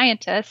environmental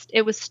scientist,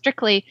 it was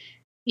strictly,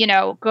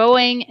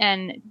 going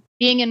and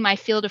being in my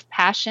field of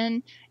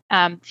passion,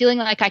 feeling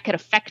like I could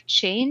affect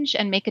change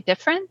and make a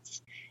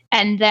difference,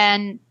 and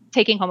then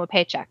taking home a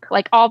paycheck.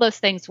 Like, all those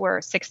things were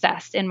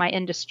success in my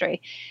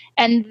industry.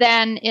 And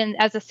then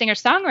as a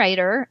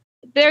singer-songwriter,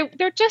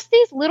 they're just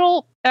these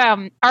little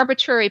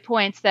arbitrary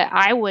points that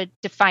I would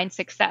define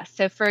success.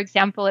 So, for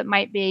example, it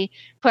might be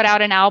put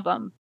out an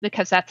album,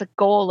 because that's a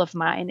goal of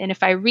mine. And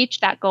if I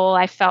reached that goal,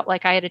 I felt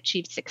like I had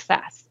achieved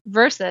success,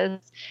 versus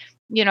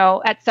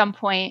at some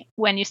point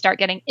when you start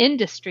getting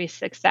industry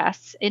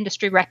success,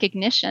 industry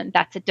recognition,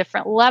 that's a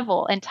different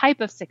level and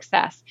type of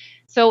success.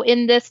 So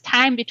in this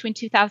time between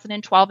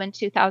 2012 and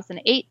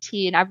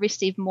 2018, I've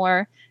received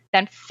more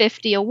than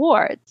 50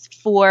 awards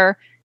for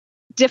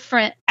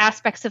different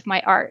aspects of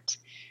my art.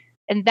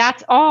 And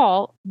that's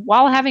all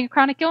while having a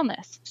chronic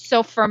illness.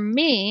 So for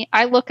me,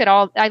 I look at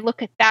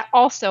that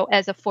also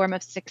as a form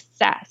of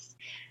success.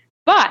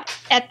 But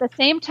at the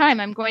same time,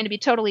 I'm going to be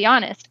totally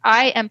honest,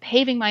 I am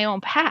paving my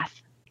own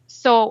path.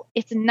 So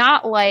it's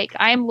not like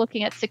I'm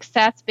looking at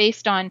success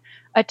based on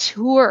a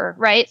tour,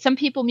 right? Some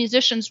people,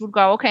 musicians would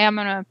go, okay, I'm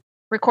going to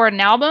record an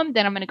album,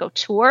 then I'm going to go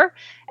tour.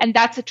 And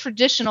that's a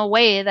traditional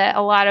way that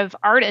a lot of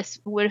artists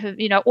would have,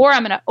 or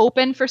I'm going to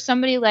open for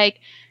somebody like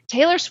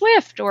Taylor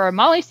Swift or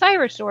Molly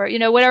Cyrus or,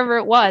 whatever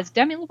it was,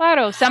 Demi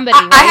Lovato, somebody.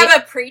 I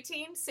have a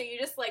preteen, so you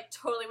just like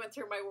totally went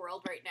through my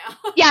world right now.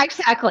 Yeah,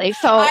 exactly.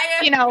 So,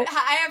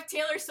 I have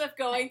Taylor Swift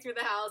going through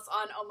the house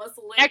on almost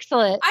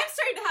excellent. I'm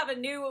starting to have a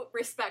new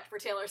respect for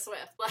Taylor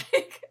Swift.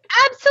 Like,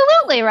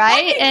 absolutely,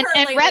 right? And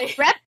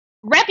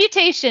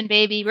reputation,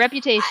 baby,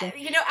 reputation.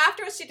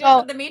 After what she did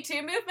with the Me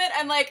Too movement,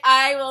 I'm like,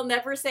 I will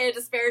never say a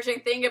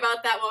disparaging thing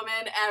about that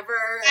woman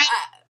ever.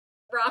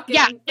 Rocking.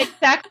 Yeah,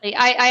 exactly.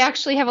 I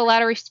actually have a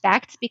lot of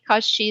respect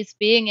because she's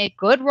being a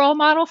good role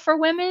model for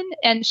women,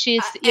 and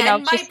she's,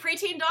 and my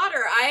preteen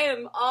daughter, I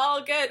am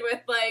all good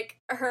with like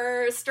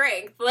her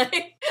strength.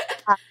 Like,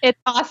 it's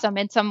awesome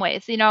in some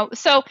ways,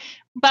 So,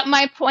 but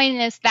my point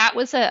is that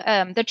was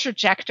the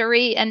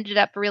trajectory ended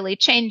up really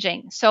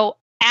changing. So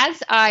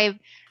as I've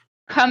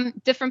come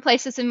different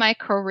places in my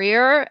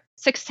career,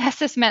 success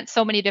has meant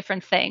so many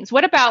different things.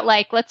 What about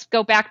let's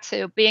go back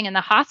to being in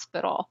the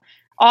hospital.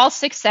 All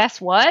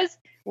success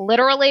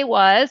literally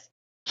was,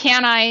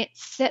 can I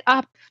sit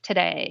up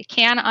today?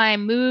 Can I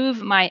move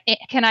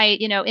can I,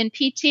 in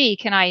PT,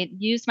 can I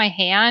use my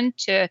hand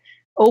to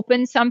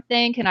open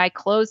something? Can I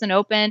close and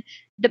open?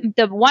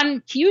 The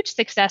one huge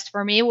success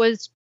for me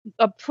was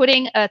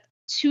putting a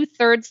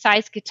 2/3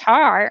 size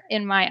guitar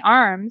in my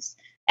arms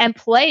and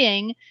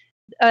playing,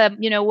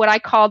 what I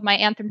called my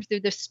anthem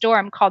through the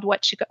storm, called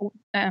What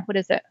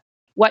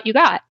You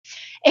Got.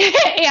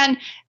 And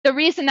the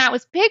reason that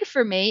was big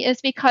for me is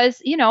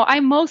because, I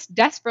most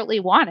desperately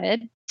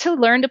wanted to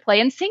learn to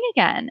play and sing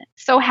again.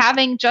 So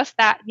having just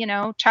that,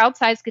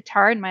 child-sized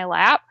guitar in my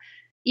lap,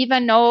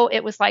 even though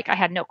it was like I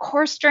had no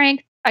core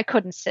strength, I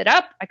couldn't sit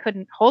up, I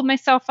couldn't hold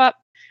myself up.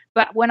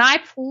 But when I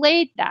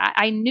played that,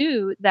 I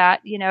knew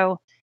that,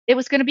 it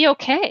was going to be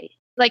okay.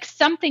 Like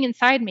something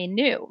inside me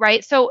knew,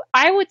 right? So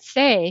I would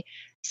say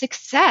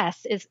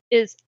success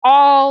is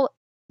all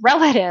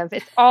relative.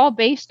 It's all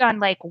based on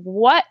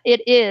what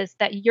it is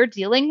that you're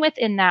dealing with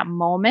in that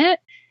moment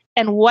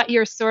and what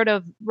your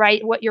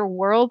what your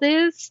world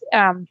is.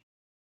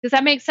 Does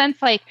that make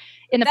sense? Like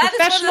in the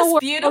professional world. That is the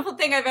most beautiful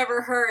thing I've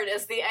ever heard,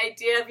 is the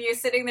idea of you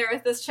sitting there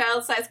with this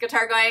child-sized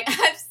guitar going,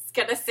 I'm just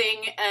going to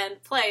sing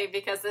and play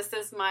because this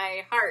is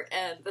my heart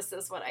and this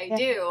is what I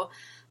do.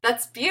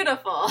 That's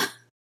beautiful.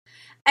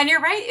 And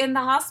you're right, in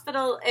the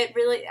hospital, it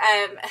really,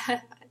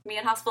 me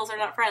and hospitals are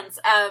not friends.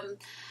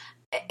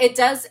 It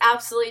does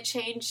absolutely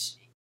change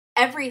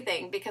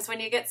everything, because when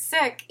you get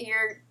sick,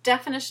 your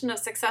definition of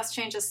success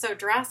changes so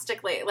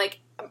drastically. Like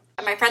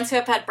my friends who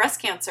have had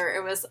breast cancer,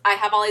 it was, I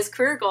have all these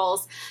career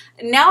goals.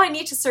 Now I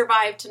need to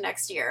survive to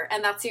next year,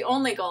 and that's the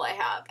only goal I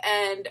have.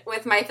 And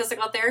with my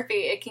physical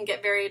therapy, it can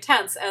get very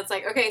intense. And it's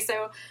like, okay,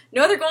 so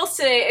no other goals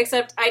today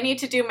except I need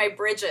to do my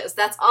bridges.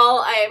 That's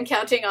all I am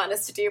counting on,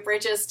 is to do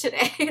bridges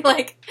today.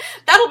 Like,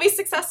 that'll be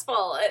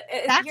successful.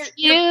 That's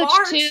your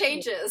bar too.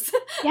 changes.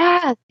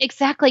 Yeah,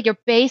 exactly. Your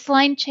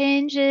baseline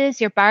changes,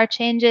 your bar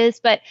changes.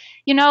 But,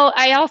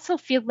 I also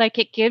feel like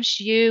it gives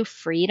you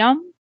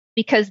freedom,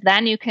 because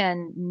then you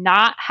can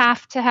not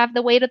have to have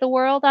the weight of the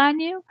world on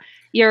you.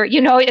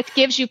 It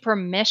gives you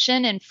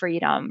permission and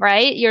freedom,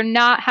 right? You're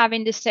not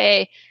having to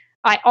say,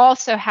 I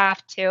also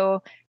have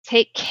to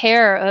take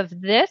care of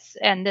this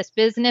and this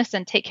business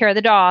and take care of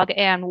the dog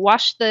and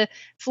wash the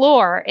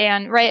floor.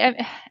 And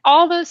right,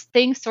 all those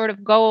things sort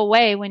of go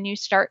away when you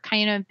start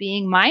kind of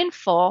being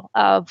mindful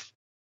of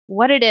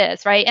what it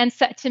is, right? And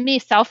so, to me,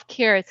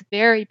 self-care is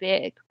very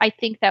big. I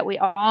think that we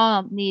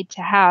all need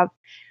to have,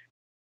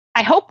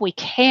 I hope we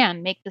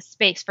can make the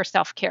space for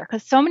self-care,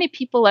 because so many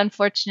people,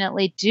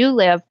 unfortunately, do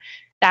live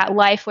that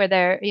life where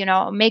they're,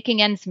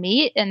 making ends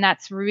meet, and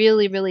that's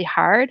really, really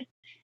hard.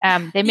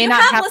 They may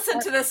not have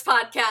listened to this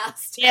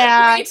podcast.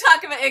 Yeah, we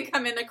talk about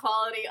income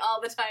inequality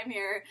all the time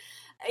here.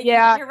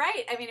 Yeah, you're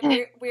right. I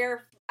mean,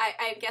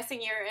 I'm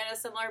guessing you're in a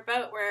similar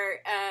boat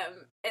where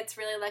it's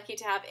really lucky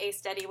to have a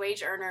steady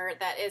wage earner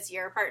that is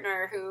your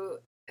partner who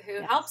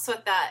helps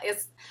with that.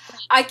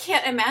 I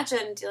can't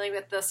imagine dealing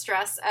with the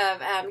stress of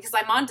because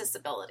I'm on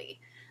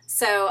disability,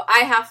 so I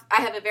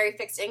have a very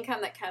fixed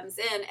income that comes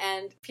in,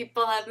 and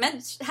people have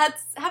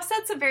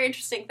said some very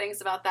interesting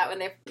things about that when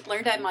they've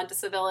learned I'm on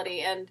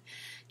disability, and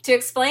to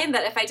explain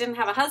that if I didn't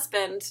have a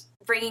husband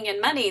bringing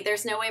in money,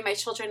 there's no way my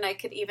children and I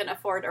could even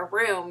afford a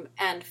room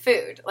and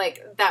food.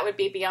 Like, that would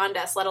be beyond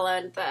us, let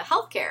alone the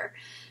healthcare.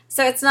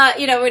 So it's not,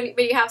 when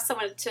you have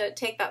someone to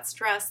take that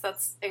stress,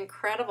 that's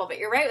incredible. But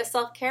you're right, with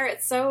self-care,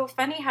 it's so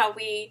funny how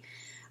we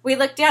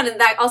look down,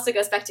 and that also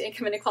goes back to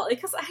income inequality,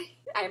 because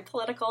I'm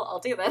political, I'll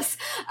do this.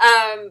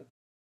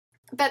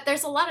 But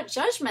there's a lot of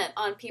judgment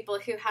on people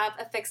who have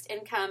a fixed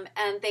income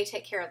and they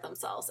take care of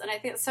themselves. And I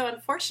think it's so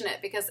unfortunate,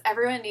 because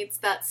everyone needs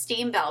that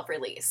steam valve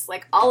release,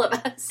 like all of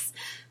us.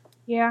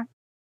 Yeah.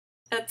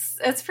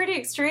 It's pretty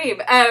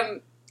extreme.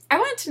 I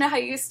wanted to know how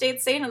you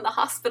stayed sane in the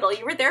hospital.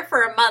 You were there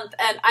for a month,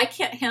 and I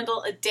can't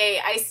handle a day.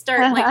 I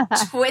start like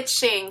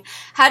twitching.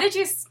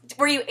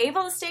 Were you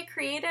able to stay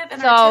creative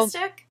and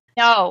artistic?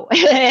 No,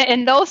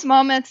 in those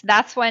moments,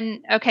 that's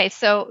when, okay,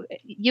 so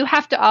you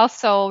have to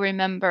also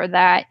remember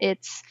that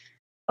it's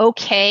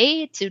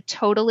okay to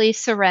totally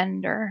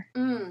surrender.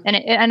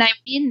 And I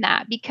mean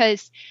that,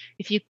 because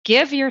if you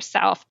give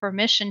yourself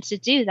permission to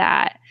do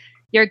that,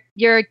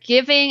 you're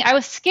giving. I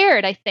was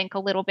scared, I think, a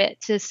little bit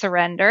to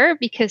surrender,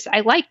 because I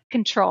like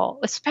control,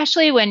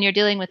 especially when you're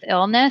dealing with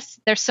illness.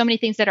 There's so many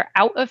things that are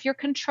out of your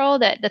control,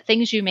 that the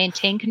things you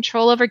maintain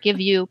control over give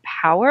you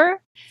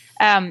power,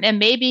 and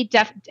maybe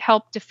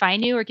help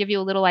define you or give you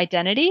a little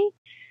identity.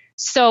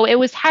 So it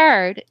was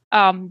hard.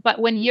 But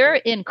when you're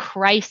in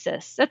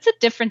crisis, that's a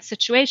different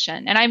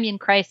situation. And I mean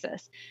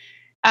crisis.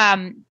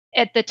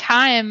 At the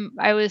time,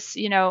 I was,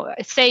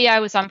 say I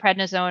was on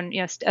prednisone,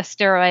 a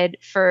steroid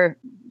for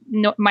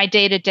my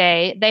day to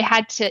day. They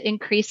had to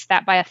increase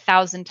that by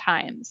 1,000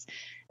 times.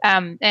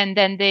 And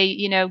then they,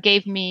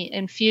 gave me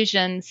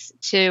infusions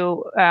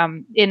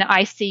in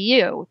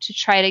ICU to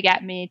try to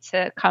get me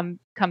to come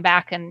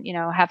back and,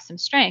 have some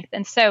strength.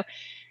 And so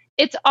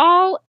it's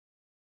all,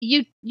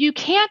 you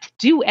can't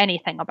do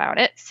anything about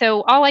it.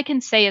 So all I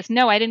can say is,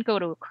 no, I didn't go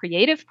to a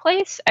creative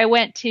place. I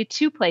went to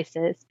 2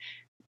 places.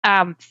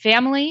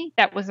 Family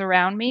that was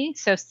around me,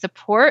 so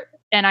support.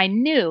 And I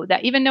knew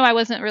that even though I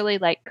wasn't really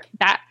like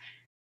that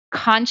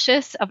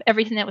conscious of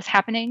everything that was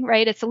happening,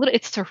 right? It's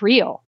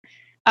surreal.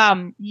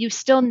 You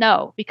still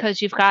know, because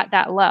you've got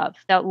that love.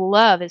 That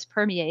love is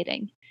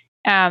permeating.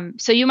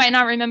 So you might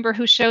not remember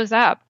who shows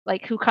up,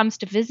 like who comes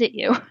to visit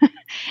you.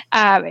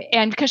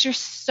 And because you're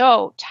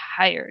so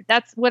tired.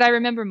 That's what I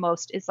remember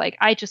most, is like,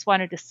 I just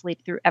wanted to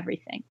sleep through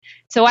everything.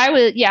 So I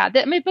was,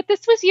 but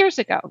this was years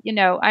ago,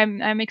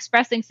 I'm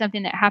expressing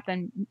something that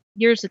happened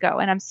years ago,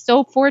 and I'm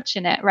so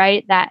fortunate,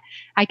 right, that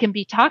I can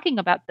be talking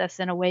about this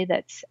in a way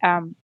that's,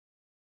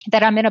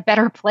 that I'm in a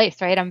better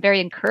place, right? I'm very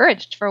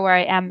encouraged for where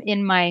I am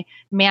in my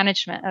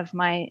management of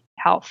my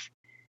health.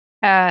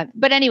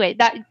 But anyway,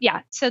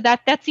 so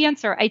that's the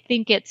answer. I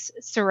think it's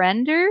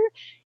surrender.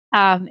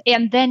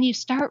 And then you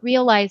start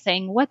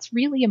realizing what's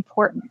really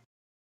important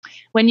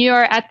when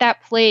you're at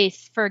that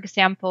place, for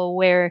example,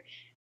 where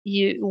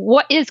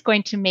what is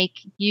going to make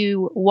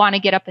you want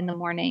to get up in the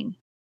morning?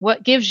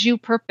 What gives you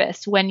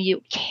purpose when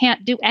you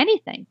can't do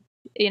anything,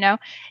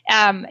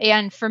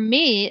 and for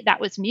me, that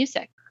was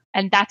music.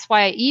 And that's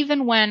why,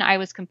 even when I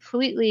was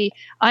completely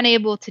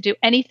unable to do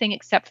anything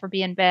except for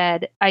be in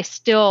bed, I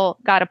still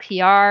got a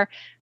PR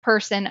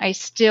person. I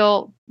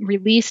still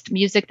released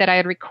music that I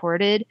had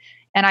recorded,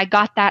 and I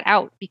got that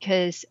out,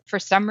 because for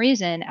some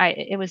reason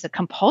it was a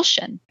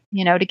compulsion,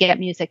 to get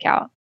music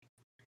out.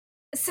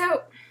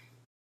 So,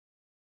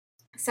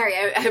 sorry,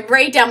 I'm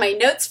writing down my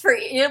notes for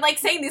you. You're like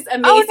saying these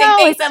amazing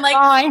things. I'm like,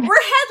 fine. We're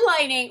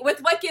headlining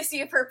with what gives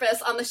you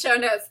purpose on the show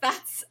notes.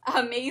 That's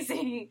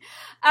amazing.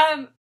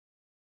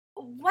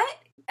 What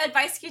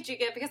advice could you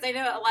give? Because I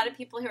know a lot of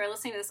people who are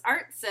listening to this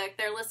aren't sick.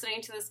 They're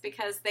listening to this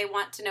because they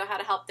want to know how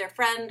to help their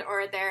friend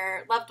or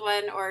their loved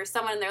one or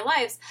someone in their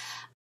lives.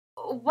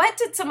 What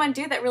did someone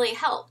do that really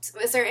helped?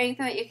 Was there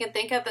anything that you can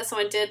think of that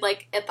someone did,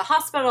 like at the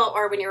hospital,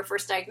 or when you were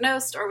first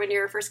diagnosed, or when you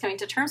were first coming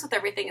to terms with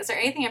everything? Is there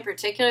anything in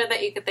particular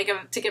that you could think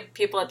of to give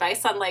people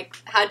advice on, like,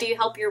 how do you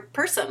help your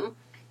person?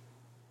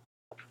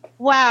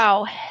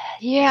 Wow.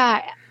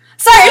 Yeah.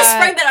 Sorry, I just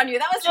sprung that on you.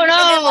 That was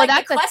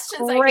that's the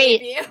questions I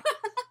gave you.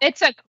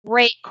 It's a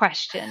great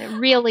question. It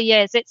really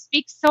is. It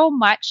speaks so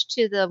much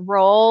to the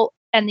role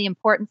and the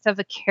importance of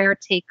a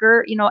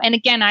caretaker. And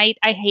again, I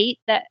hate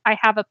that I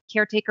have a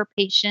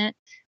caretaker-patient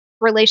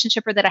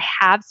relationship, or that I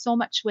have so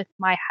much with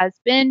my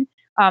husband.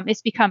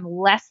 It's become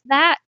less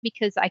that,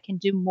 because I can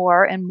do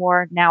more and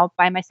more now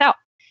by myself.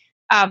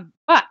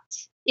 But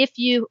if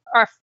you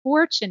are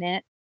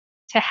fortunate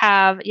to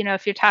have,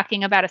 if you're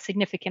talking about a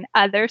significant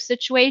other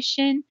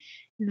situation,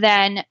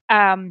 then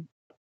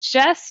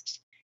just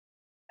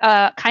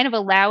kind of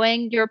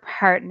allowing your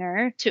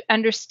partner to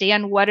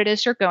understand what it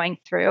is you're going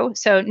through.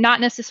 So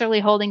not necessarily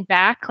holding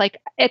back.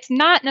 Like, it's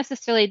not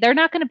necessarily, they're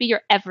not going to be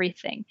your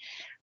everything.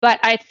 But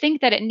I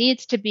think that it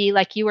needs to be,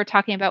 like you were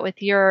talking about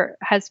with your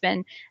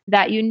husband,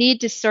 that you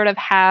need to sort of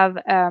have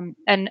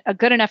a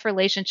good enough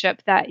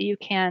relationship that you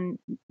can,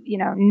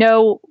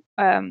 know,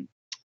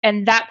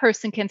 and that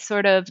person can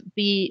sort of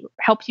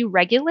help you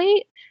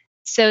regulate,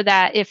 so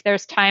that if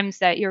there's times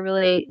that you're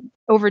really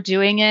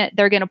overdoing it,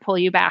 they're going to pull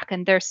you back,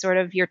 and they're sort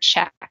of your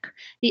check.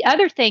 The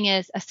other thing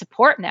is a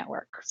support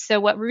network. So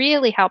what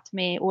really helped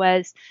me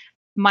was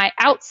my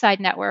outside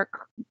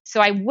network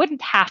so I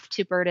wouldn't have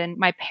to burden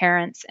my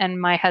parents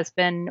and my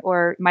husband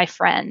or my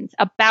friends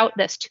about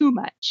this too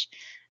much.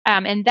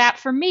 And that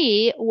for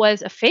me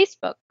was a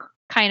Facebook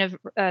kind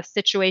of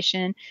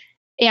situation,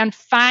 and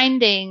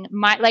finding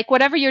like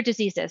whatever your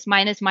disease is,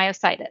 mine is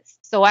myositis.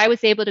 So I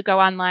was able to go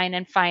online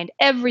and find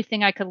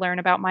everything I could learn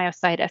about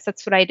myositis.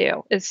 That's what I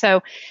do. And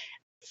so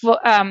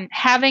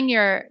having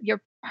your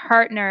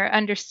partner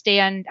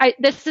understand,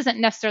 this isn't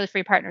necessarily for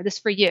your partner, this is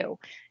for you.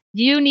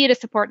 You need a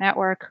support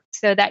network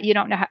so that you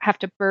don't have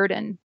to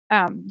burden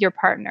your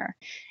partner.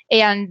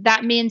 And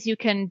that means you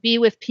can be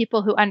with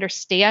people who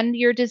understand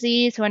your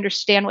disease, who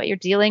understand what you're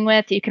dealing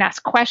with. You can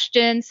ask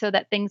questions so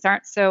that things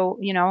aren't so,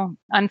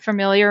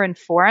 unfamiliar and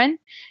foreign.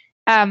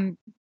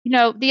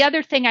 The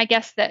other thing I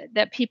guess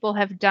that people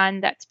have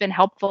done that's been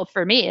helpful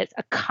for me is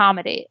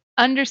accommodate,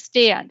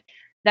 understand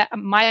that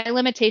my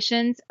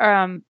limitations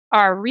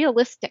are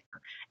realistic.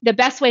 The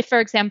best way, for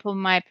example,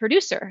 my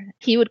producer,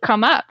 he would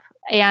come up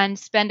and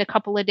spend a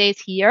couple of days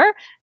here.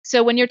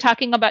 So when you're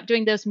talking about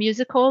doing those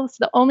musicals,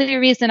 the only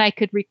reason I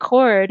could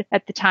record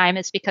at the time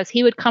is because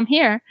he would come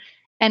here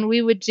and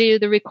we would do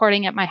the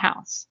recording at my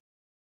house.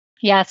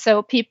 Yeah.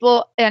 So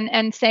people,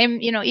 and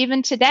same,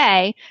 even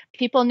today,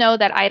 people know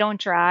that I don't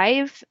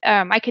drive.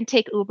 I can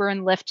take Uber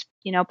and Lyft,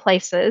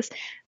 places,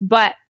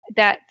 but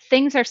that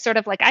things are sort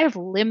of like I have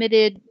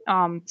limited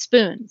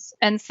spoons.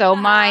 And so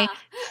my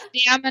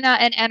stamina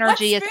and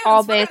energy is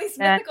all based on these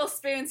mythical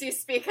spoons you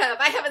speak of.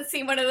 I haven't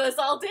seen one of those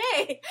all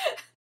day.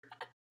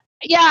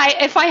 Yeah,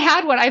 if I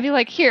had one, I'd be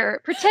like,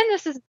 here, pretend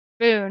this is a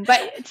spoon.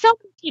 But some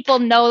people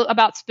know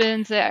about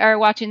spoons that are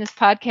watching this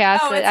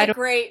podcast. Oh, it's a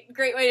great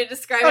way to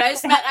describe it. I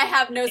just meant I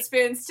have no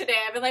spoons today.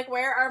 I've been like,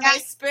 where are my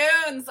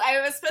spoons? I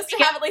was supposed to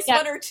have at least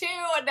one or two,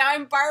 and now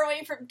I'm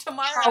borrowing from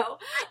tomorrow.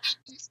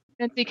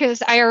 It's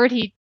because I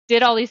already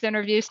did all these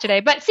interviews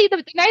today. But see,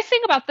 the nice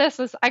thing about this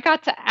is I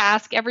got to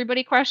ask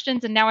everybody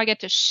questions, and now I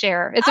get to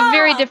share. It's a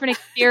very different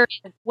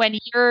experience when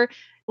you're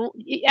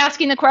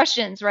asking the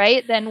questions,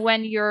 right, than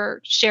when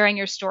you're sharing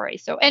your story.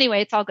 So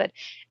anyway, it's all good.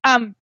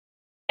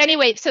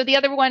 Anyway, so the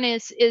other one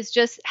is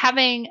just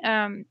having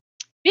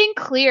being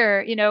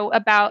clear,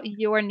 about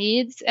your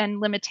needs and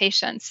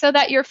limitations so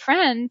that your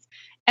friends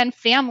and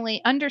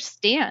family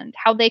understand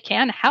how they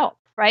can help,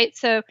 right?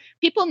 So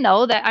people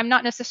know that I'm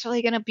not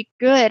necessarily going to be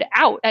good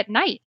out at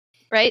night,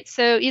 right?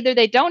 So either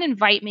they don't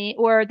invite me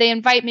or they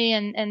invite me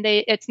and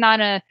it's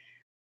not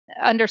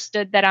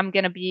understood that I'm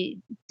going to be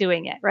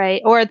doing it,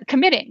 right? Or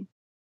committing.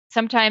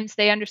 Sometimes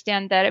they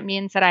understand that it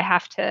means that I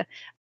have to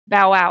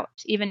bow out,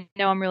 even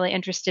though I'm really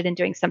interested in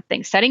doing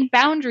something. Setting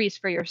boundaries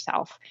for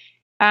yourself.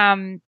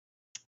 I'm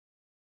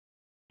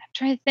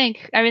trying to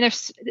think. I mean,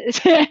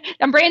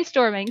 I'm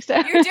brainstorming. So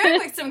you're doing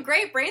like some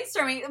great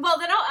brainstorming. Well,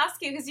 then I'll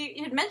ask you, because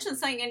you had mentioned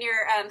something in your.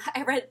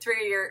 I read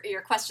through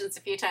your questions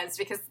a few times,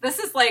 because this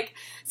is like,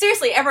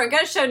 seriously, everyone go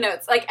to show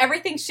notes. Like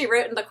everything she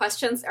wrote in the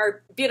questions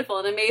are beautiful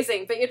and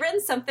amazing. But you'd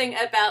written something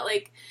about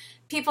like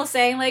people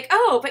saying like,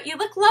 oh, but you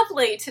look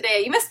lovely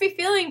today. You must be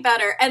feeling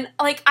better. And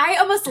like, I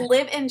almost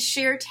live in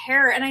sheer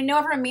terror. And I know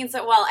everyone means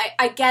it well.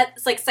 I get,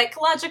 it's like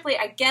psychologically,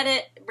 I get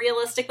it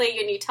realistically.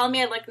 And you tell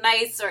me I look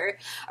nice or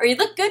you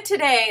look good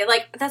today.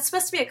 Like that's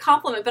supposed to be a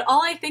compliment. But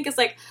all I think is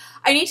like,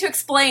 I need to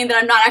explain that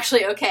I'm not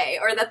actually okay,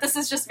 or that this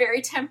is just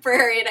very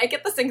temporary. And I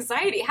get this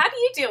anxiety. How do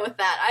you deal with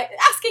that?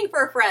 Asking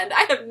for a friend.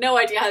 I have no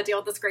idea how to deal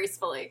with this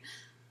gracefully.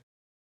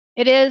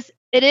 It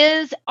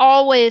is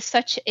always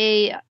such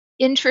a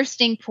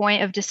interesting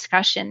point of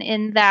discussion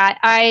in that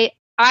I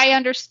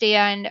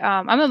understand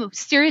I'm a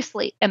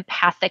seriously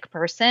empathic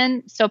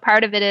person. So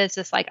part of it is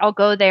just like, I'll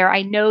go there.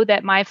 I know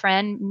that my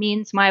friend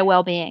means my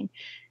well-being.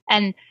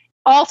 And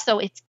also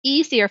it's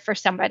easier for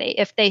somebody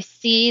if they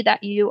see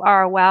that you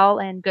are well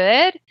and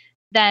good,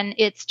 then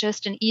it's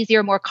just an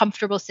easier, more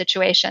comfortable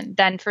situation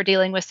than for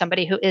dealing with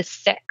somebody who is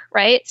sick,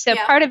 right? So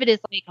part of it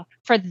is like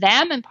for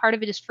them and part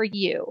of it is for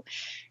you.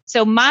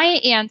 So my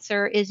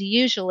answer is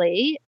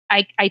usually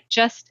I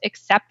just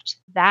accept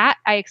that.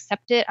 I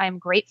accept it. I'm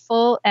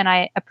grateful and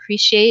I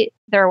appreciate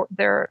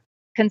their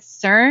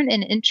concern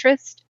and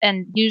interest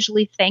and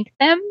usually thank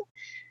them.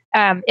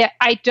 I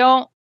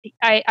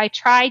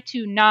try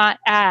to not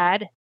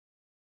add,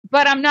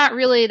 but I'm not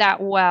really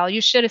that well. You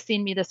should have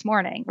seen me this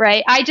morning,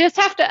 right? I just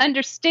have to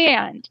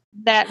understand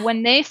that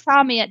when they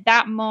saw me at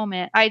that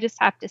moment, I just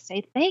have to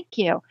say thank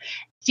you.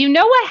 Do you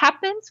know what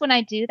happens when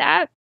I do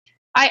that?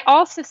 I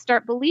also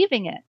start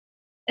believing it.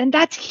 And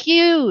that's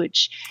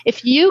huge.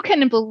 If you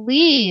can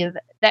believe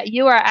that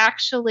you are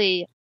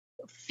actually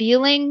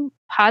feeling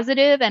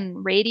positive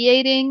and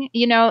radiating,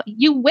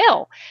 you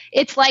will.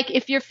 It's like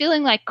if you're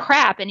feeling like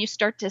crap and you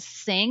start to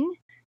sing,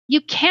 you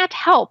can't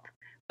help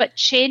but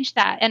change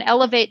that and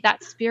elevate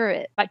that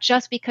spirit, but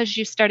just because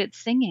you started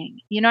singing.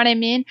 You know what I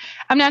mean?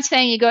 I'm not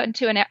saying you go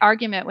into an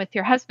argument with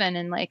your husband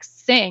and like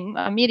sing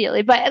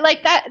immediately, but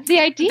like that, the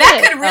idea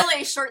that could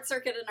really short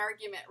circuit an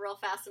argument real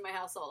fast in my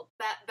household.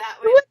 That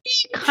would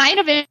be kind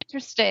of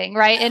interesting,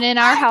 right? And in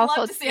our household,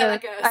 love to see how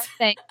that goes. I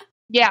think,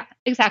 yeah,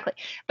 exactly.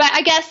 But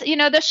I guess,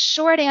 the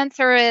short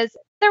answer is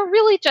they're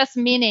really just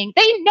meaning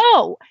they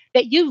know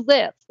that you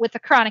live with a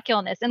chronic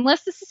illness,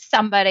 unless this is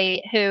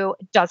somebody who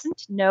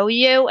doesn't know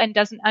you and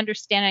doesn't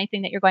understand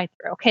anything that you're going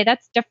through. Okay,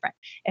 that's different.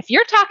 If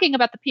you're talking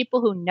about the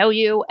people who know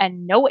you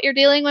and know what you're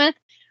dealing with,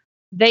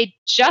 they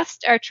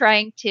just are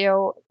trying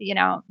to,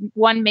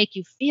 one, make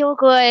you feel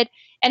good.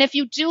 And if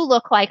you do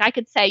look like, I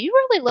could say, you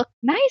really look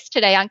nice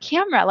today on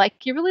camera,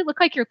 like you really look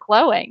like you're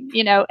glowing,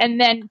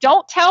 and then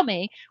don't tell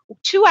me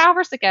 2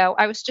 hours ago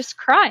I was just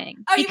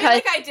crying. Oh, because, you mean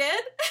like I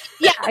did?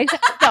 Yeah,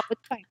 exactly. No,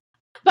 it's fine.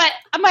 But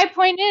my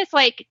point is,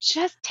 like,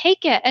 just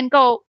take it and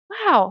go,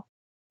 wow,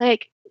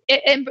 like,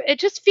 it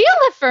just feel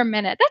it for a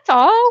minute. That's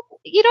all.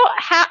 You don't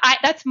have,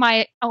 that's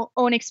my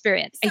own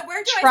experience. So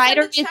where do I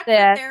send the check for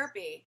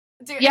therapy?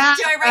 Do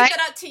I write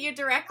that out to you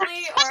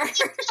directly, or?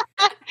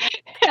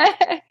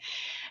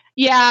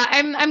 Yeah,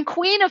 I'm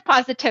queen of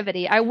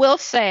positivity. I will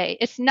say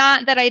it's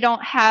not that I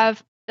don't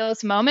have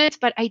those moments,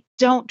 but I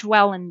don't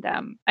dwell in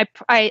them.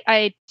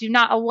 I do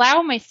not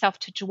allow myself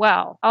to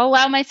dwell. I'll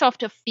allow myself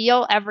to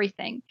feel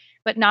everything,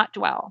 but not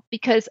dwell,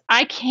 because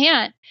I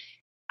can't.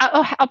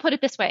 I'll put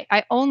it this way.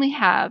 I only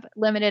have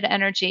limited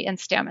energy and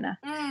stamina.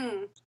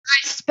 I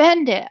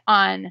spend it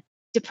on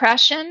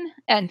depression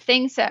and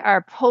things that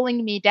are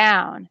pulling me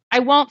down. I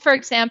won't, for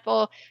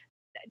example,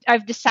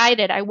 I've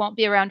decided I won't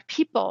be around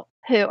people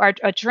who are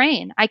a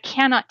drain. I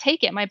cannot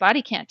take it. My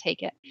body can't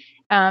take it.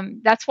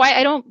 That's why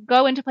I don't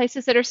go into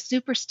places that are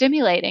super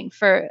stimulating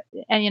for,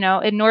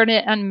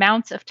 inordinate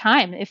amounts of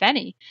time, if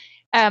any.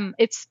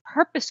 It's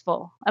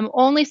purposeful. I'm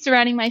only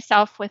surrounding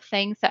myself with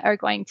things that are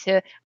going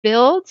to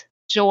build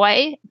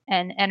joy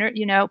and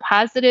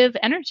positive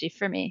energy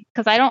for me,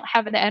 because I don't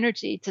have the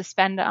energy to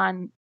spend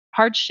on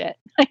hard shit.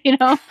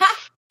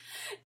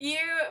 You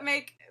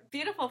make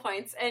beautiful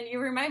points, and you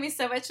remind me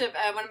so much of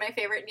one of my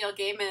favorite Neil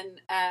Gaiman.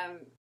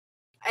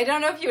 I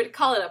don't know if you would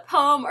call it a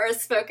poem or a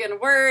spoken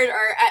word,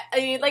 or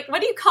like,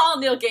 what do you call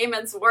Neil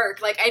Gaiman's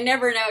work? Like, I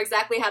never know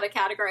exactly how to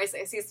categorize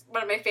this. He's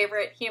one of my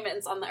favorite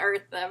humans on the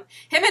earth.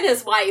 Him and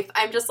his wife.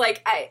 I'm just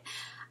like,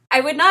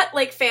 I would not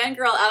like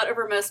fangirl out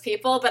over most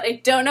people, but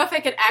I don't know if I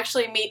could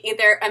actually meet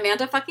either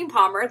Amanda fucking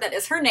Palmer, that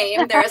is her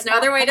name, there is no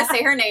other way to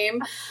say her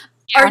name,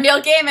 or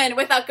Neil Gaiman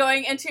without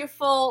going into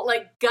full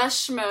like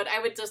gush mode. I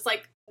would just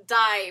like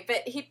die.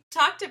 But he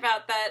talked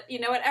about that,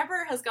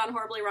 whatever has gone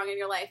horribly wrong in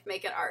your life,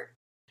 make it art.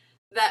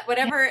 That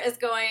whatever is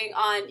going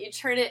on, you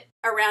turn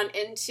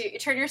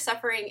your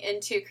suffering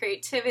into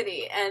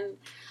creativity. And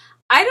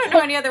I don't know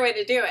any other way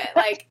to do it.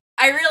 Like,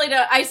 I really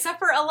don't. I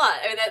suffer a lot.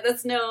 I mean,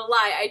 that's no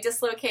lie.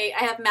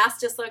 I have mass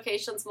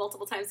dislocations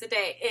multiple times a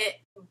day. It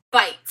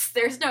bites.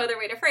 There's no other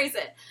way to phrase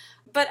it.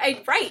 But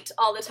I write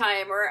all the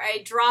time, or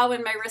I draw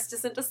when my wrist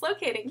isn't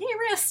dislocating. Yay,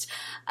 wrist.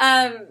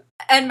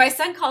 And my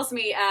son calls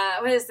me,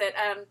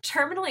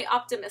 terminally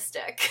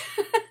optimistic.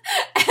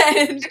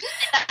 And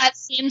that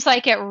seems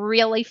like it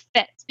really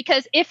fits.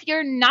 Because if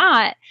you're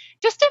not,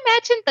 just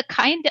imagine the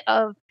kind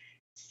of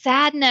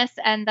sadness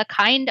and the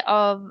kind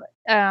of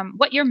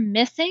what you're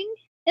missing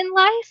in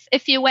life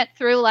if you went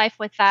through life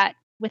with that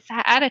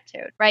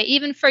attitude, right?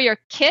 Even for your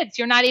kids,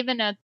 you're not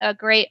even a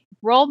great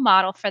role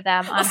model for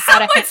them on how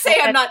to. Some would say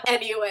I'm not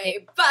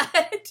anyway,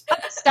 but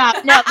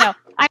stop. No.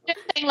 I'm just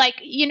saying, like,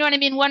 you know what I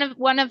mean? One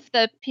of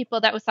the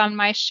people that was on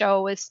my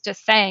show was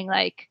just saying,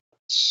 like,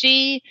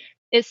 she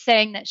is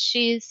saying that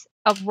she's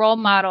a role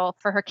model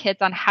for her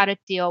kids on how to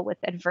deal with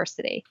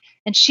adversity,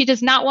 and she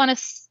does not want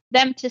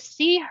them to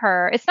see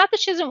her. It's not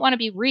that she doesn't want to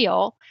be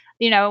real.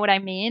 You know what I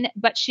mean?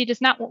 But she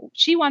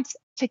wants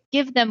to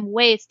give them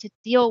ways to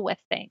deal with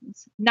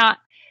things, not,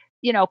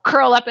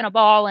 curl up in a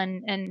ball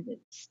and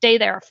stay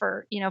there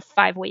for,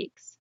 5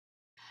 weeks.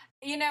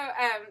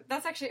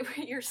 That's actually,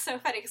 you're so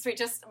funny, because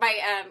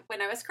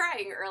when I was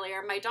crying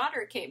earlier, my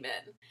daughter came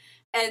in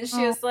and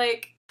she was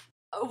like,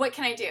 what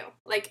can I do?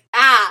 Like,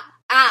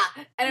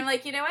 and I'm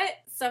like, you know what?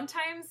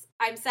 Sometimes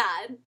I'm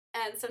sad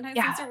and sometimes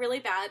things are really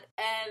bad.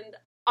 And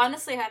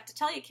honestly, I have to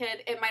tell you,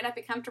 kid, it might not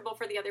be comfortable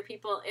for the other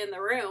people in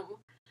the room,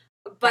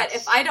 but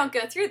if I don't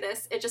go through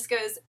this, it just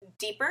goes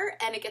deeper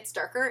and it gets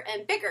darker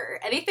and bigger.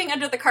 Anything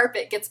under the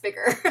carpet gets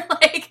bigger.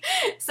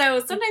 So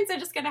sometimes I'm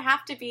just going to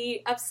have to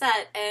be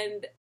upset,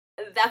 and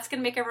that's going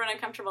to make everyone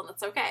uncomfortable, and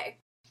that's okay.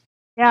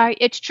 Yeah,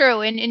 it's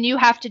true. And you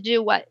have to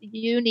do what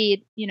you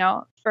need,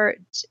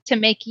 to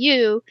make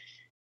you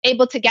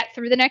able to get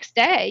through the next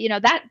day,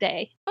 that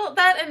day. Well,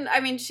 that, and I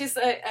mean, she's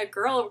a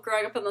girl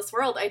growing up in this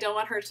world. I don't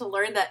want her to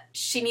learn that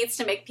she needs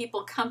to make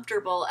people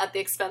comfortable at the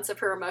expense of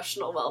her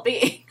emotional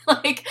well-being.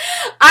 Like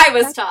I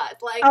was taught.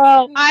 Like,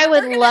 I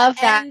would love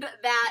that. End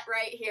that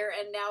right here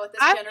and now with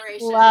this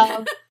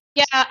generation.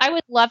 Yeah, I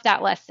would love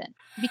that lesson,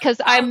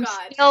 because I'm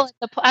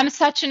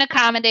such an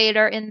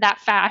accommodator in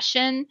that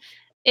fashion.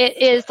 It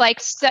is like,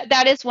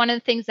 that is one of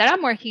the things that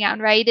I'm working on,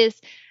 right? Is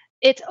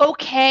it's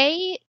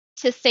okay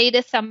to say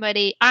to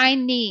somebody, I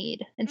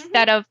need,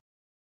 instead of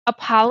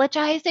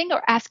apologizing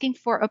or asking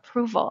for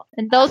approval.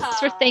 And those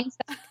are things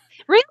that,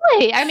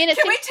 really, I mean,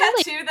 can we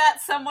tattoo that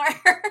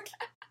somewhere?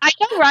 I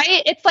know,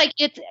 right? It's like,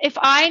 if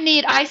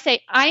I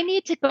say, I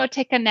need to go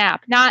take a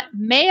nap, not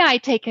may I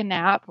take a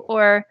nap,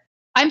 or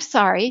I'm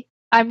sorry,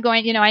 I'm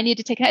going, I need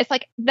to take, it's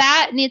like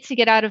that needs to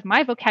get out of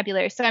my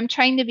vocabulary. So I'm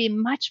trying to be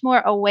much more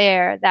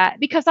aware that,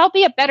 because I'll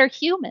be a better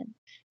human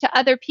to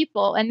other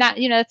people. And that,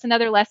 that's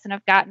another lesson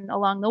I've gotten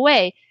along the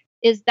way,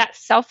 is that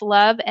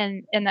self-love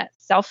and that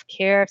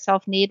self-care,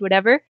 self-need,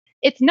 whatever.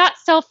 It's not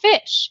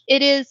selfish.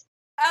 It is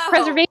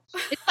preservation.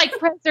 It's like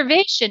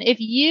preservation. If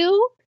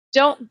you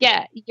don't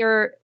get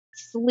your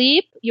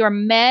sleep, your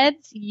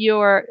meds,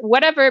 your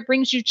whatever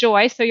brings you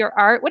joy, so your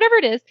art, whatever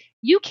it is,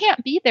 you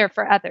can't be there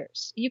for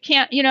others. You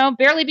can't,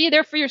 barely be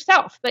there for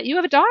yourself. But you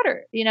have a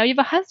daughter, you have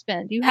a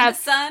husband, you have a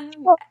son,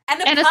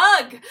 and a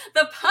pug.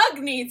 The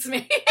pug needs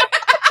me.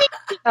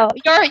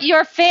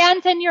 Your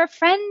fans and your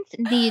friends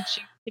need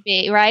you to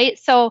be, right?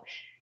 So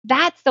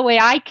that's the way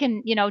I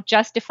can,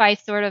 justify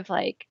sort of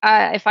like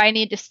if I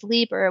need to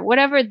sleep or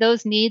whatever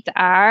those needs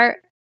are.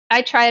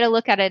 I try to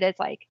look at it as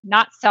like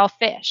not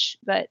selfish,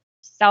 but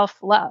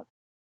self-love.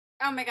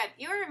 Oh my God,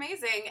 you are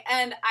amazing.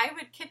 And I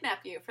would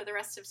kidnap you for the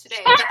rest of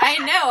today. But I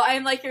know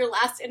I'm like your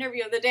last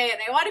interview of the day,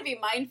 and I want to be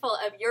mindful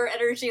of your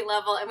energy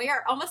level. And we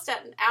are almost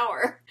at an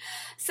hour.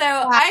 So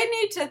wow. I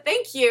need to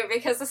thank you,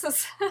 because this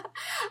is,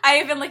 I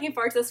have been looking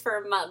forward to this for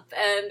a month,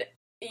 and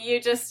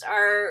you just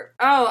are,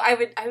 I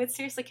would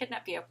seriously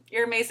kidnap you.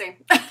 You're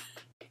amazing.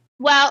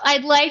 Well,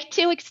 I'd like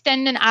to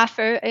extend an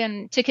offer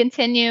and to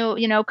continue,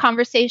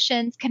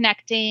 conversations,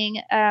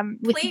 connecting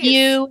with Please.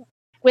 You,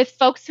 with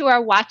folks who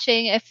are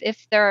watching,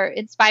 if they're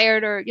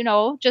inspired or,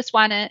 just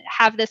want to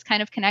have this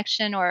kind of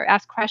connection or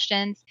ask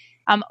questions.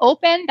 I'm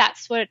open.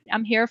 That's what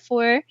I'm here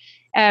for.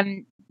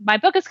 My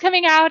book is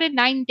coming out in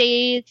 9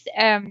 days,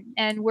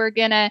 and we're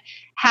going to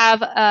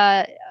have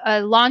a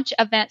launch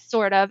event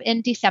sort of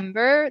in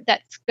December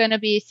that's going to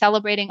be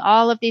celebrating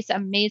all of these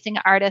amazing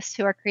artists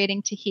who are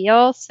creating to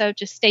heal. So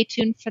just stay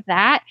tuned for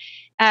that.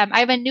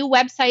 I have a new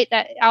website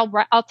that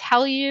I'll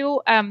tell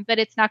you, but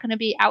it's not going to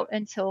be out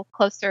until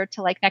closer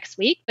to like next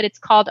week. But it's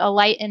called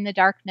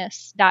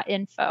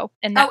alightinthedarkness.info.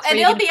 And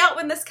it'll be out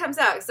when this comes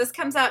out, because this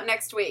comes out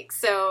next week.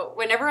 So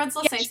when everyone's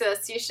listening to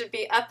this, you should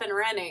be up and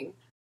running.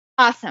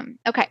 Awesome.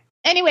 Okay.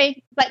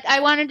 Anyway, but I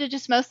wanted to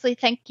just mostly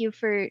thank you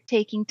for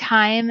taking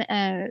time,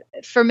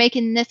 for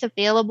making this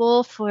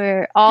available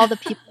for all the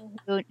people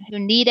who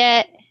need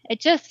it.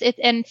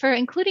 And for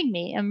including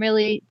me. I'm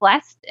really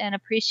blessed and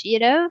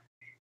appreciative.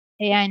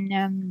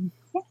 And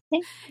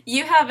thanks.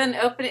 You have an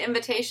open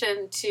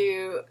invitation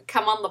to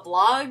come on the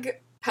blog,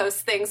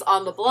 post things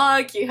on the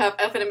blog. You have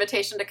open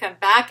invitation to come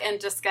back and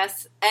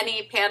discuss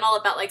any panel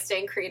about like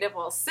staying creative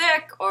while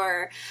sick,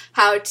 or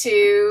how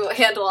to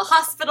handle a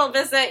hospital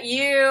visit.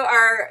 You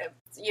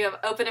have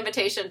open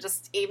invitation.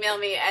 Just email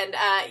me, and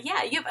you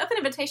have open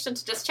invitation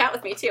to just chat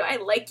with me too. I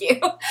like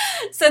you.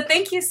 So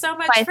thank you so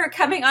much for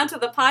coming onto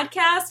the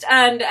podcast.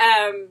 And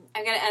I'm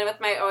going to end with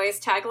my always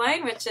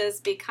tagline, which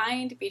is be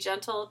kind, be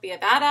gentle, be a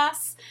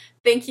badass.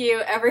 Thank you,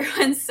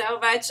 everyone, so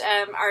much.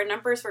 Our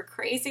numbers were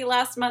crazy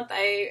last month.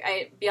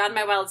 I beyond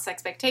my wildest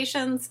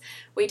expectations.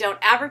 We don't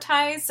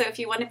advertise, so if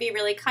you want to be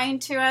really kind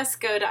to us,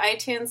 go to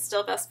iTunes,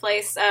 still best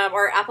place,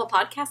 or Apple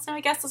Podcasts now, I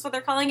guess is what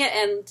they're calling it,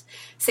 and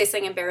say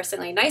something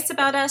embarrassingly nice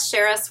about us.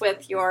 Share us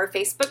with your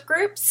Facebook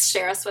groups.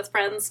 Share us with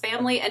friends,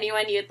 family,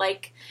 anyone you'd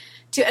like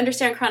to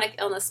understand chronic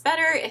illness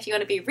better. If you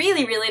want to be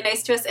really, really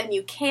nice to us, and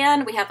you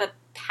can, we have a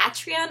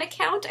Patreon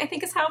account, I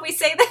think is how we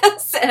say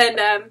this.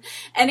 And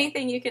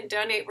anything you can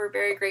donate, we're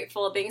very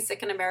grateful. Being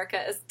sick in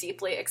America is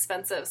deeply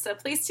expensive. So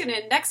please tune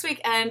in next week.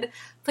 And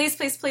please,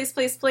 please, please,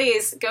 please,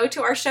 please go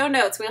to our show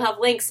notes. We'll have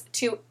links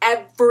to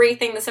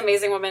everything this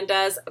amazing woman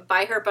does.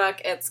 Buy her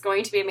book. It's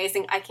going to be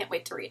amazing. I can't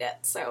wait to read it.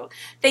 So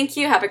thank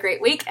you. Have a great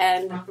week.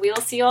 And we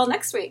will see you all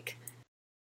next week.